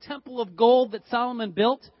 beautiful temple of gold that Solomon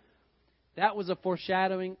built, that was a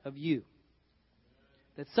foreshadowing of you.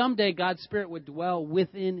 That someday God's Spirit would dwell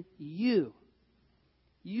within you.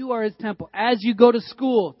 You are His temple. As you go to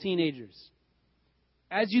school, teenagers.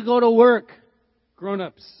 As you go to work,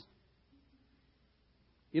 grown-ups.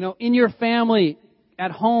 In your family,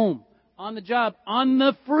 at home, on the job, on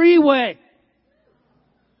the freeway.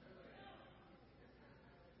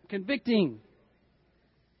 Convicting.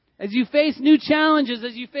 As you face new challenges,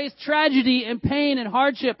 as you face tragedy and pain and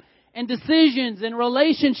hardship and decisions and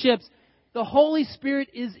relationships, the Holy Spirit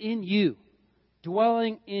is in you,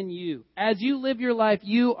 dwelling in you. As you live your life,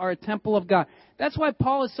 you are a temple of God. That's why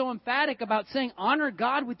Paul is so emphatic about saying, honor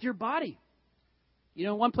God with your body.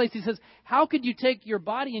 In one place he says, how could you take your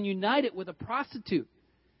body and unite it with a prostitute?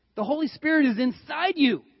 The Holy Spirit is inside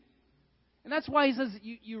you. And that's why he says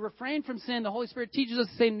you refrain from sin. The Holy Spirit teaches us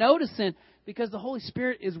to say no to sin because the Holy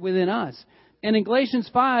Spirit is within us. And in Galatians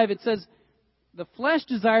 5, it says, the flesh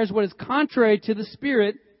desires what is contrary to the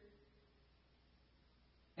Spirit,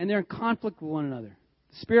 and they're in conflict with one another.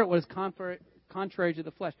 The Spirit, what is contrary to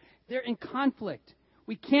the flesh. They're in conflict.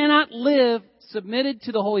 We cannot live submitted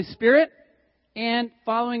to the Holy Spirit and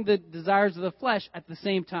following the desires of the flesh at the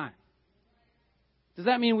same time. Does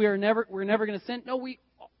that mean we're never going to sin? No,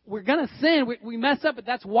 we're going to sin. We mess up, but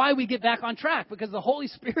that's why we get back on track, because the Holy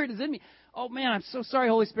Spirit is in me. Oh, man, I'm so sorry,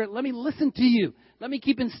 Holy Spirit. Let me listen to you. Let me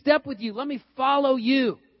keep in step with you. Let me follow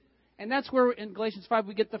you. And that's where in Galatians 5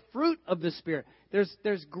 we get the fruit of the Spirit.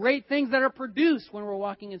 There's great things that are produced when we're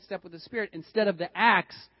walking in step with the Spirit instead of the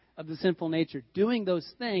acts of the sinful nature, doing those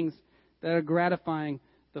things that are gratifying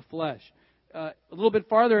the flesh. A little bit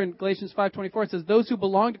farther in Galatians 5:24 it says, those who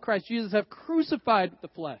belong to Christ Jesus have crucified the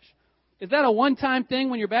flesh. Is that a one-time thing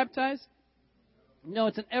when you're baptized? No,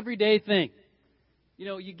 it's an everyday thing.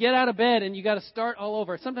 You get out of bed and you got to start all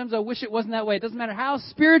over. Sometimes I wish it wasn't that way. It doesn't matter how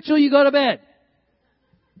spiritual you go to bed.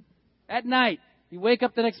 At night, you wake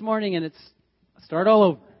up the next morning and it's start all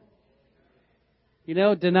over.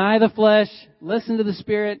 Deny the flesh, listen to the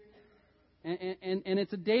Spirit, and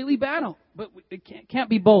it's a daily battle. But it can't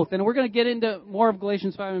be both. And we're going to get into more of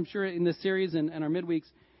Galatians 5, I'm sure, in this series and our midweeks.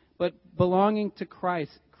 But belonging to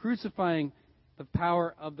Christ, crucifying the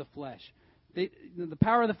power of the flesh. The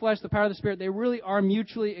power of the flesh, the power of the Spirit, they really are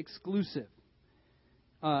mutually exclusive.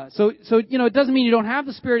 So it doesn't mean you don't have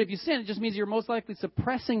the Spirit if you sin. It just means you're most likely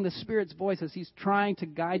suppressing the Spirit's voice as He's trying to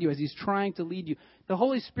guide you, as He's trying to lead you. The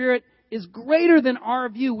Holy Spirit is greater than our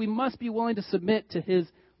view. We must be willing to submit to His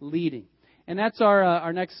leading. And that's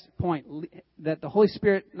our next point, that the Holy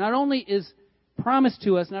Spirit not only is promised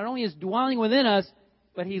to us, not only is dwelling within us,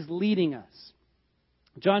 but He's leading us.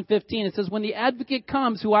 John 15, it says, when the Advocate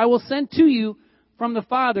comes, who I will send to you from the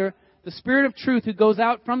Father, the Spirit of truth who goes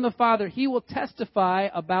out from the Father, He will testify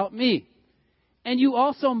about me. And you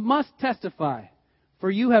also must testify,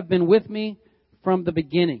 for you have been with me from the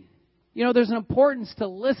beginning. There's an importance to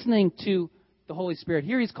listening to the Holy Spirit.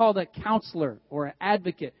 Here He's called a counselor or an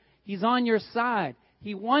advocate. He's on your side.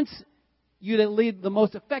 He wants you to lead the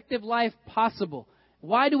most effective life possible.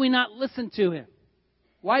 Why do we not listen to Him?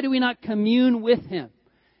 Why do we not commune with Him?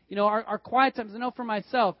 Our quiet times, I know for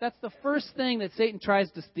myself, that's the first thing that Satan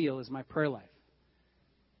tries to steal is my prayer life.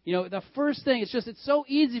 The first thing, it's so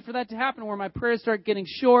easy for that to happen where my prayers start getting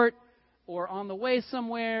short or on the way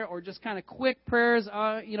somewhere or just kind of quick prayers,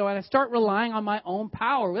 and I start relying on my own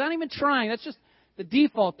power without even trying. That's just the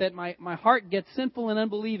default that my heart gets sinful and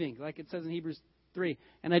unbelieving, like it says in Hebrews 3.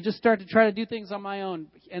 And I just start to try to do things on my own.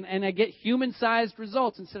 And I get human-sized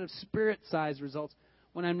results instead of spirit-sized results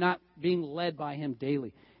when I'm not being led by Him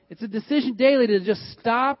daily. It's a decision daily to just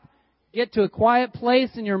stop, get to a quiet place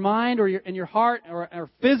in your mind or in your heart or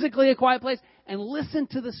physically a quiet place and listen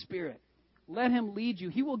to the Spirit. Let Him lead you.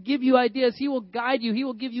 He will give you ideas. He will guide you. He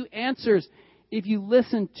will give you answers if you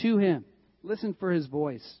listen to Him. Listen for His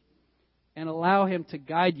voice and allow Him to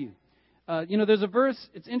guide you. There's a verse,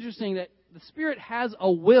 it's interesting that the Spirit has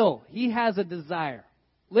a will. He has a desire.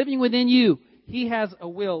 Living within you, He has a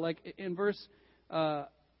will. Like in verse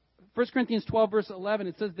 1 Corinthians 12, verse 11,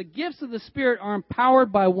 it says, the gifts of the Spirit are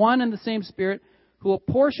empowered by one and the same Spirit who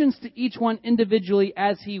apportions to each one individually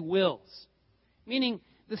as He wills. Meaning,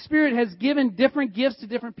 the Spirit has given different gifts to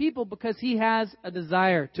different people because He has a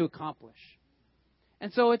desire to accomplish.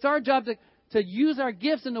 And so it's our job to use our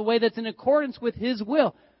gifts in a way that's in accordance with His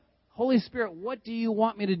will. Holy Spirit, what do you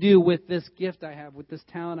want me to do with this gift I have, with this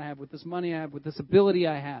talent I have, with this money I have, with this ability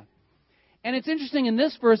I have? And it's interesting in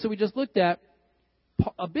this verse that we just looked at,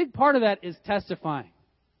 a big part of that is testifying.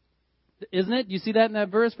 Isn't it? You see that in that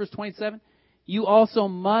verse 27? You also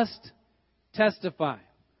must testify.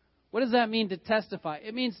 What does that mean to testify?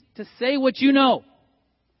 It means to say what you know.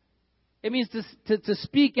 It means to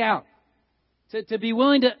speak out. To be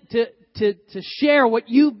willing to share what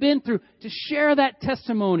you've been through. To share that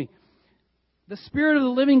testimony. The Spirit of the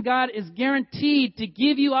living God is guaranteed to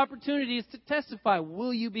give you opportunities to testify.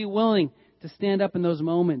 Will you be willing to stand up in those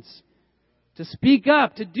moments? To speak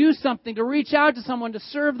up, to do something, to reach out to someone, to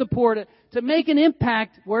serve the poor, to make an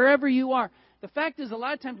impact wherever you are. The fact is, a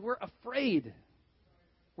lot of times we're afraid.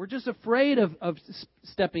 We're just afraid of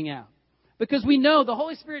stepping out. Because we know the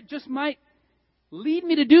Holy Spirit just might lead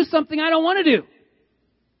me to do something I don't want to do.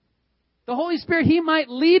 The Holy Spirit, He might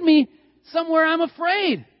lead me somewhere I'm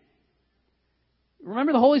afraid.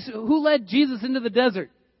 Remember who led Jesus into the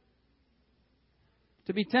desert?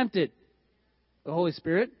 To be tempted. The Holy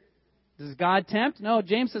Spirit. Does God tempt? No,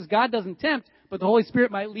 James says God doesn't tempt, but the Holy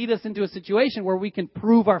Spirit might lead us into a situation where we can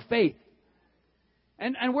prove our faith.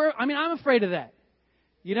 And I'm afraid of that.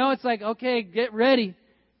 It's like, okay, get ready.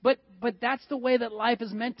 But that's the way that life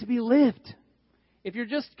is meant to be lived. If you're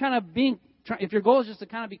just kind of if your goal is just to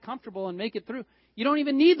kind of be comfortable and make it through, you don't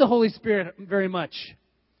even need the Holy Spirit very much.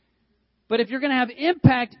 But if you're going to have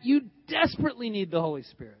impact, you desperately need the Holy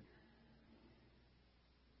Spirit.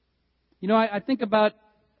 I think about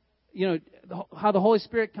how the Holy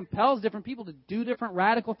Spirit compels different people to do different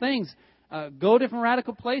radical things, go different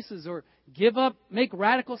radical places, or give up, make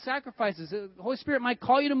radical sacrifices. The Holy Spirit might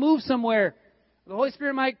call you to move somewhere. The Holy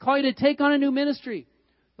Spirit might call you to take on a new ministry.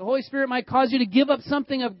 The Holy Spirit might cause you to give up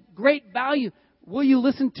something of great value. Will you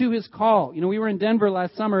listen to His call? We were in Denver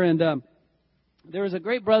last summer, and there was a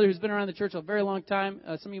great brother who's been around the church a very long time.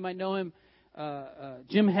 Some of you might know him,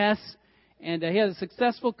 Jim Hess. And he has a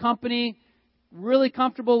successful company, really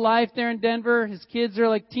comfortable life there in Denver. His kids are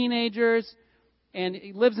like teenagers. And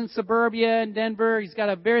he lives in suburbia in Denver. He's got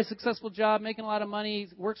a very successful job, making a lot of money.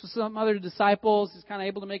 He works with some other disciples. He's kind of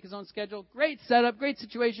able to make his own schedule. Great setup, great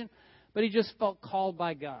situation. But he just felt called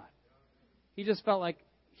by God. He just felt like,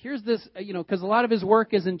 here's this, because a lot of his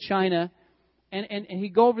work is in China. And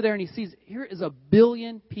he'd go over there and he sees, here is 1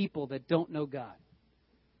 billion people that don't know God.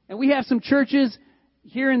 And we have some churches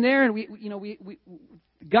here and there, and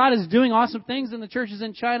God is doing awesome things in the churches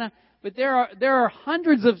in China, but there are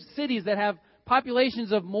hundreds of cities that have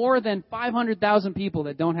populations of more than 500,000 people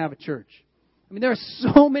that don't have a church. I mean, there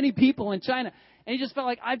are so many people in China. And he just felt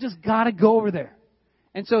like, I've just got to go over there.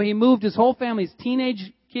 And so he moved his whole family, his teenage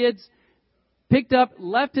kids, picked up,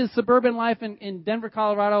 left his suburban life in Denver,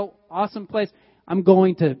 Colorado, awesome place. I'm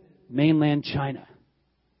going to mainland China.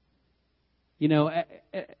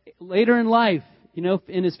 Later in life,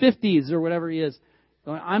 in his 50s or whatever he is,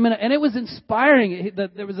 and it was inspiring.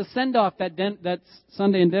 There was a send-off that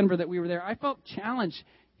Sunday in Denver that we were there. I felt challenged.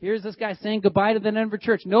 Here's this guy saying goodbye to the Denver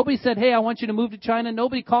church. Nobody said, hey, I want you to move to China.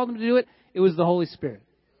 Nobody called him to do it. It was the Holy Spirit.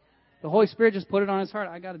 The Holy Spirit just put it on his heart.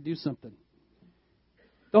 I got to do something.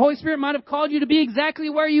 The Holy Spirit might have called you to be exactly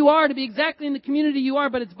where you are, to be exactly in the community you are,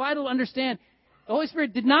 but it's vital to understand the Holy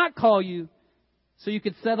Spirit did not call you so you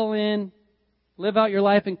could settle in, live out your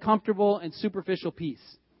life in comfortable and superficial peace.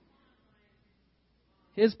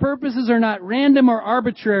 His purposes are not random or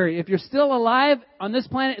arbitrary. If you're still alive on this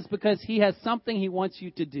planet, it's because He has something He wants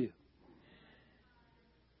you to do.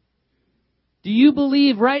 Do you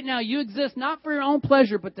believe right now you exist not for your own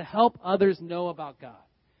pleasure, but to help others know about God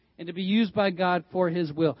and to be used by God for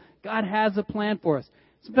His will? God has a plan for us.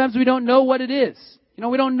 Sometimes we don't know what it is.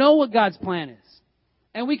 We don't know what God's plan is.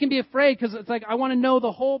 And we can be afraid because it's like, I want to know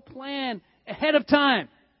the whole plan ahead of time.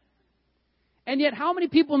 And yet, how many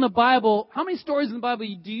people in the Bible, how many stories in the Bible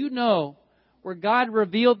do you know where God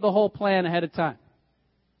revealed the whole plan ahead of time?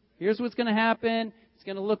 Here's what's going to happen. It's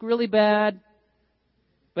going to look really bad.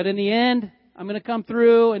 But in the end, I'm going to come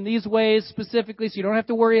through in these ways specifically so you don't have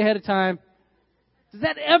to worry ahead of time. Does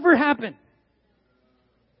that ever happen?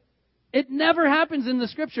 It never happens in the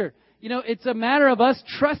Scripture. It's a matter of us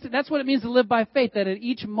trusting. That's what it means to live by faith, that at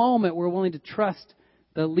each moment we're willing to trust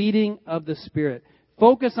the leading of the Spirit.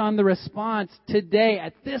 Focus on the response today,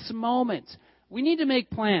 at this moment. We need to make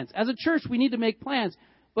plans. As a church, we need to make plans.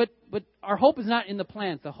 But our hope is not in the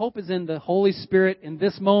plans. The hope is in the Holy Spirit in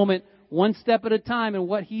this moment, one step at a time, and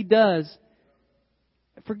what He does.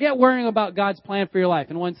 Forget worrying about God's plan for your life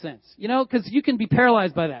in one sense. Because you can be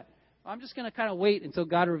paralyzed by that. I'm just going to kind of wait until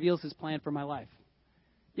God reveals His plan for my life.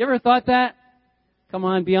 You ever thought that? Come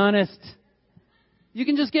on, be honest. You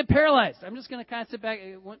can just get paralyzed. I'm just going to kind of sit back.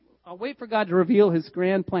 I'll wait for God to reveal His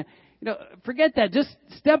grand plan. Forget that. Just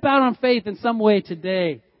step out on faith in some way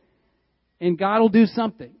today, and God will do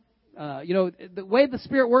something. The way the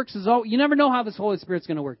Spirit works is you never know how this Holy Spirit's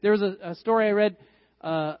going to work. There was a story I read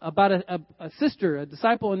about a sister, a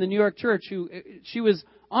disciple in the New York church, who she was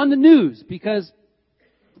on the news because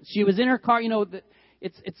she was in her car.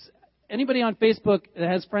 It's anybody on Facebook that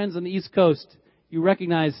has friends on the East Coast, you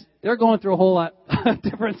recognize they're going through a whole lot of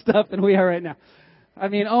different stuff than we are right now. I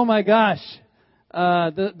mean, oh my gosh,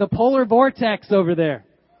 the polar vortex over there.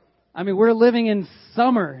 I mean, we're living in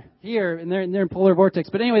summer here, and they're in polar vortex.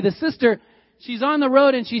 But anyway, the sister, she's on the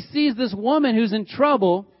road, and she sees this woman who's in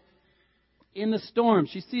trouble in the storm.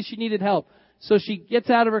 She sees she needed help. So she gets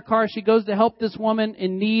out of her car. She goes to help this woman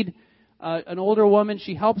in need, an older woman.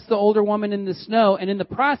 She helps the older woman in the snow, and in the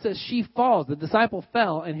process, she falls. The disciple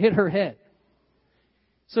fell and hit her head.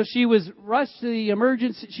 So she was rushed to the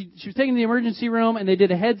emergency. She was taken to the emergency room, and they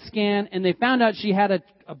did a head scan, and they found out she had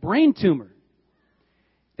a brain tumor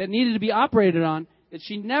that needed to be operated on that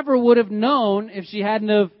she never would have known if she hadn't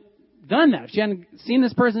have done that. If she hadn't seen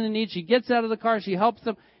this person in need, she gets out of the car, she helps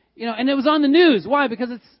them, and it was on the news. Why? Because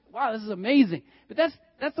wow, this is amazing. But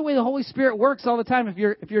that's the way the Holy Spirit works all the time. If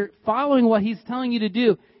you're following what He's telling you to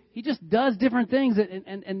do, He just does different things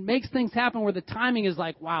and makes things happen where the timing is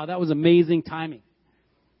like, wow, that was amazing timing.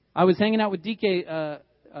 I was hanging out with DK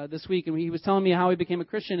this week, and he was telling me how he became a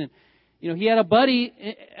Christian. And he had a buddy,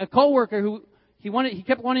 a coworker who he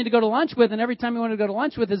kept wanting to go to lunch with, and every time he wanted to go to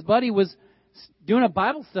lunch with, his buddy was doing a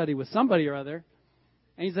Bible study with somebody or other.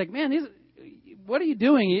 And he's like, man, what are you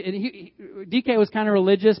doing? And DK was kind of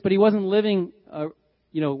religious, but he wasn't living,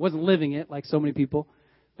 wasn't living it like so many people.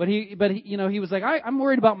 But he was like, I'm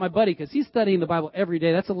worried about my buddy because he's studying the Bible every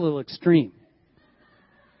day. That's a little extreme.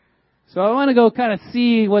 So I want to go kind of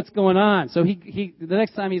see what's going on. So the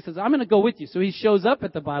next time he says, I'm going to go with you. So he shows up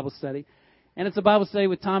at the Bible study. And it's a Bible study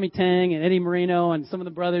with Tommy Tang and Eddie Moreno and some of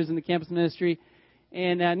the brothers in the campus ministry.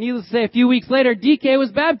 And needless to say, a few weeks later, DK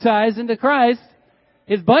was baptized into Christ.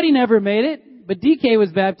 His buddy never made it, but DK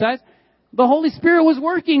was baptized. The Holy Spirit was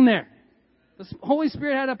working there. The Holy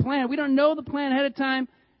Spirit had a plan. We don't know the plan ahead of time,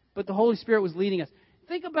 but the Holy Spirit was leading us.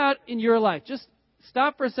 Think about in your life. Just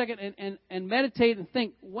stop for a second and meditate and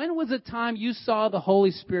think, when was a time you saw the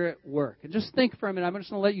Holy Spirit work? And just think for a minute. I'm just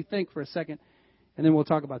going to let you think for a second, and then we'll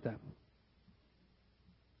talk about that.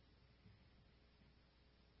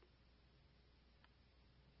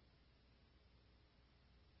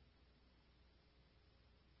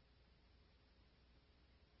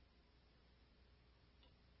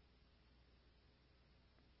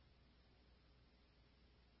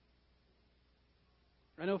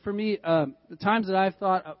 I know for me, the times that I've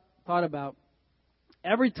thought about,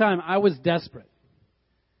 every time I was desperate,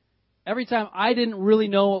 every time I didn't really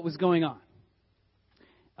know what was going on,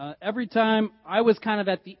 every time I was kind of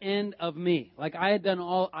at the end of me, like I had done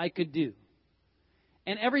all I could do.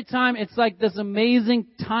 And every time it's like this amazing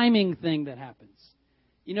timing thing that happens,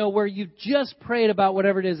 you know, where you just prayed about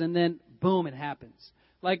whatever it is and then boom, it happens.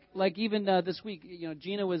 Like even this week, you know,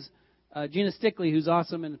 Gina Stickley, who's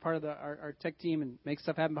awesome and part of our tech team and makes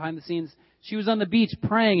stuff happen behind the scenes, she was on the beach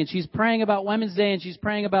praying, and she's praying about Women's Day, and she's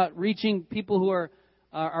praying about reaching people who are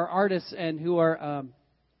artists and who are,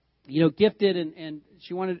 gifted, and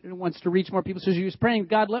she wants to reach more people. So she was praying,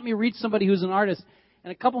 God, let me reach somebody who's an artist.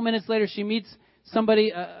 And a couple minutes later, she meets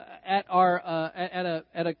somebody at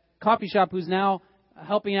a coffee shop who's now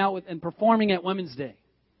helping out with and performing at Women's Day.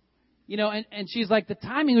 You know, and she's like, the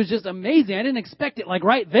timing was just amazing. I didn't expect it like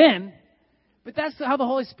right then. But that's how the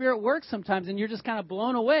Holy Spirit works sometimes, and you're just kind of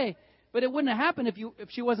blown away. But it wouldn't have happened if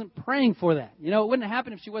she wasn't praying for that. You know, it wouldn't have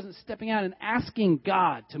happened if she wasn't stepping out and asking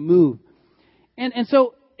God to move. And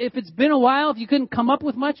so if it's been a while, if you couldn't come up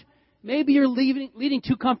with much, maybe you're leading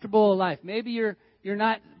too comfortable a life. Maybe you're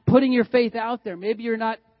not putting your faith out there. Maybe you're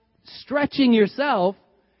not stretching yourself,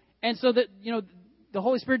 and so that, you know, the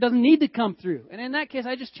Holy Spirit doesn't need to come through. And in that case,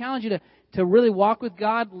 I just challenge you to really walk with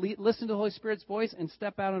God, listen to the Holy Spirit's voice, and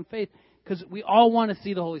step out on faith. Because we all want to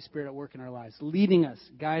see the Holy Spirit at work in our lives, leading us,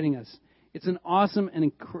 guiding us. It's an awesome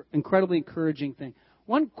and incredibly encouraging thing.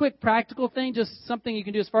 One quick practical thing, just something you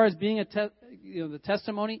can do as far as being the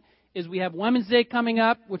testimony, is we have Women's Day coming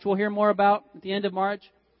up, which we'll hear more about at the end of March.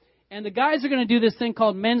 And the guys are going to do this thing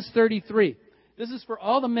called Men's 33. This is for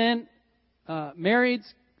all the men, marrieds,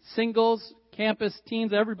 singles, campus,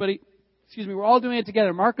 teens, everybody. We're all doing it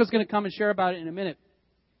together. Marco's going to come and share about it in a minute.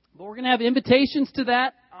 But we're going to have invitations to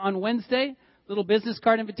that on Wednesday, little business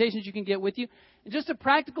card invitations you can get with you. And just a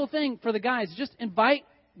practical thing for the guys, just invite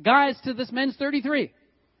guys to this Men's 33.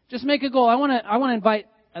 Just make a goal. I want to invite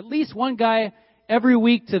at least one guy every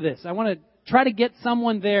week to this. I want to try to get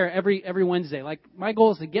someone there every Wednesday. Like, my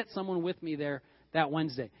goal is to get someone with me there that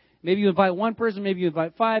Wednesday. Maybe you invite one person, maybe you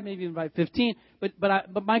invite 5, maybe you invite 15.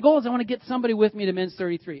 But my goal is I want to get somebody with me to Men's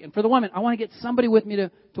 33. And for the women, I want to get somebody with me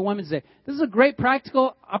to Women's Day. This is a great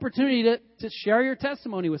practical opportunity to share your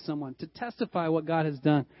testimony with someone, to testify what God has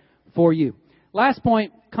done for you. Last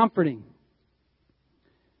point, comforting.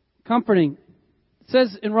 Comforting. It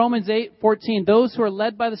says in Romans 8:14, those who are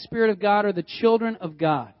led by the Spirit of God are the children of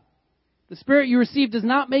God. The Spirit you received does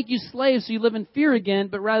not make you slaves so you live in fear again,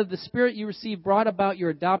 but rather the Spirit you received brought about your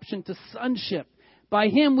adoption to sonship. By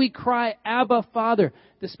Him we cry, Abba, Father.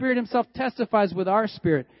 The Spirit Himself testifies with our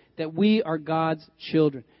spirit that we are God's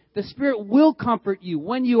children. The Spirit will comfort you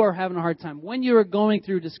when you are having a hard time, when you are going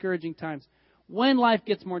through discouraging times, when life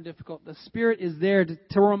gets more difficult. The Spirit is there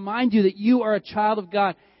to remind you that you are a child of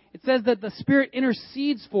God. It says that the Spirit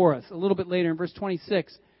intercedes for us a little bit later in verse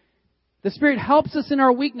 26. The Spirit helps us in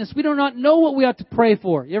our weakness. We do not know what we ought to pray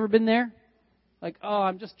for. You ever been there? Like, oh,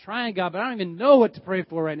 I'm just trying, God, but I don't even know what to pray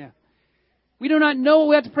for right now. We do not know what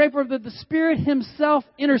we have to pray for, but the Spirit Himself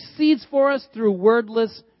intercedes for us through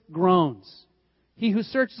wordless groans. He who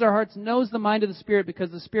searches our hearts knows the mind of the Spirit,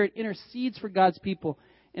 because the Spirit intercedes for God's people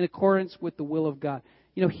in accordance with the will of God.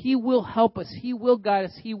 You know, He will help us. He will guide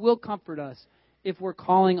us. He will comfort us if we're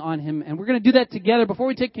calling on Him. And we're going to do that together. Before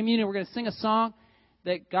we take communion, we're going to sing a song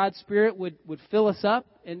that God's Spirit would fill us up,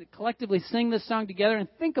 and collectively sing this song together and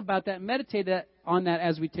think about that and meditate on that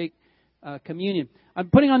as we take communion. I'm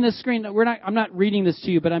putting on this screen, I'm not reading this to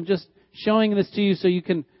you, but I'm just showing this to you so you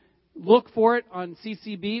can look for it on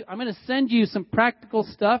CCB. I'm going to send you some practical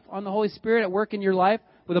stuff on the Holy Spirit at work in your life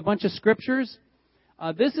with a bunch of scriptures.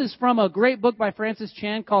 This is from a great book by Francis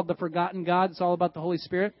Chan called The Forgotten God. It's all about the Holy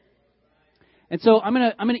Spirit. And so I'm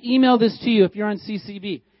going to email this to you if you're on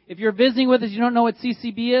CCB. If you're visiting with us, you don't know what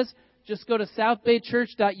CCB is, just go to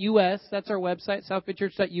southbaychurch.us. That's our website,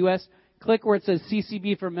 southbaychurch.us. Click where it says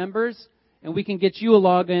CCB for members, and we can get you a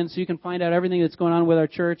login so you can find out everything that's going on with our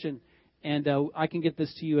church, and I can get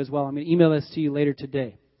this to you as well. I'm going to email this to you later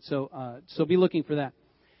today. So be looking for that.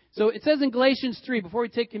 So it says in Galatians 3, before we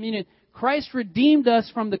take communion, Christ redeemed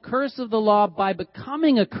us from the curse of the law by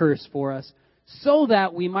becoming a curse for us, so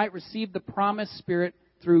that we might receive the promised Spirit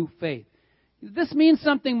through faith. This means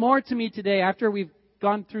something more to me today after we've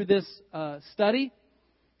gone through this study,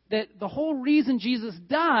 that the whole reason Jesus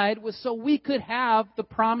died was so we could have the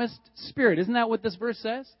promised Spirit. Isn't that what this verse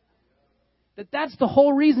says? That's the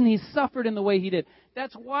whole reason He suffered in the way He did.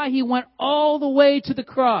 That's why He went all the way to the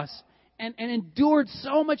cross and endured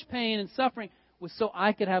so much pain and suffering, was so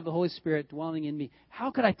I could have the Holy Spirit dwelling in me.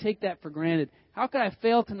 How could I take that for granted? How could I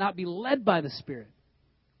fail to not be led by the Spirit?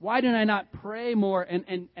 Why did I not pray more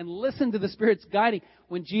and listen to the Spirit's guiding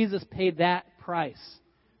when Jesus paid that price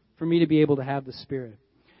for me to be able to have the Spirit?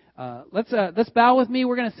 Let's bow with me.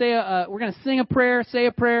 We're going to sing a prayer, say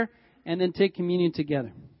a prayer, and then take communion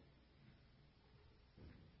together.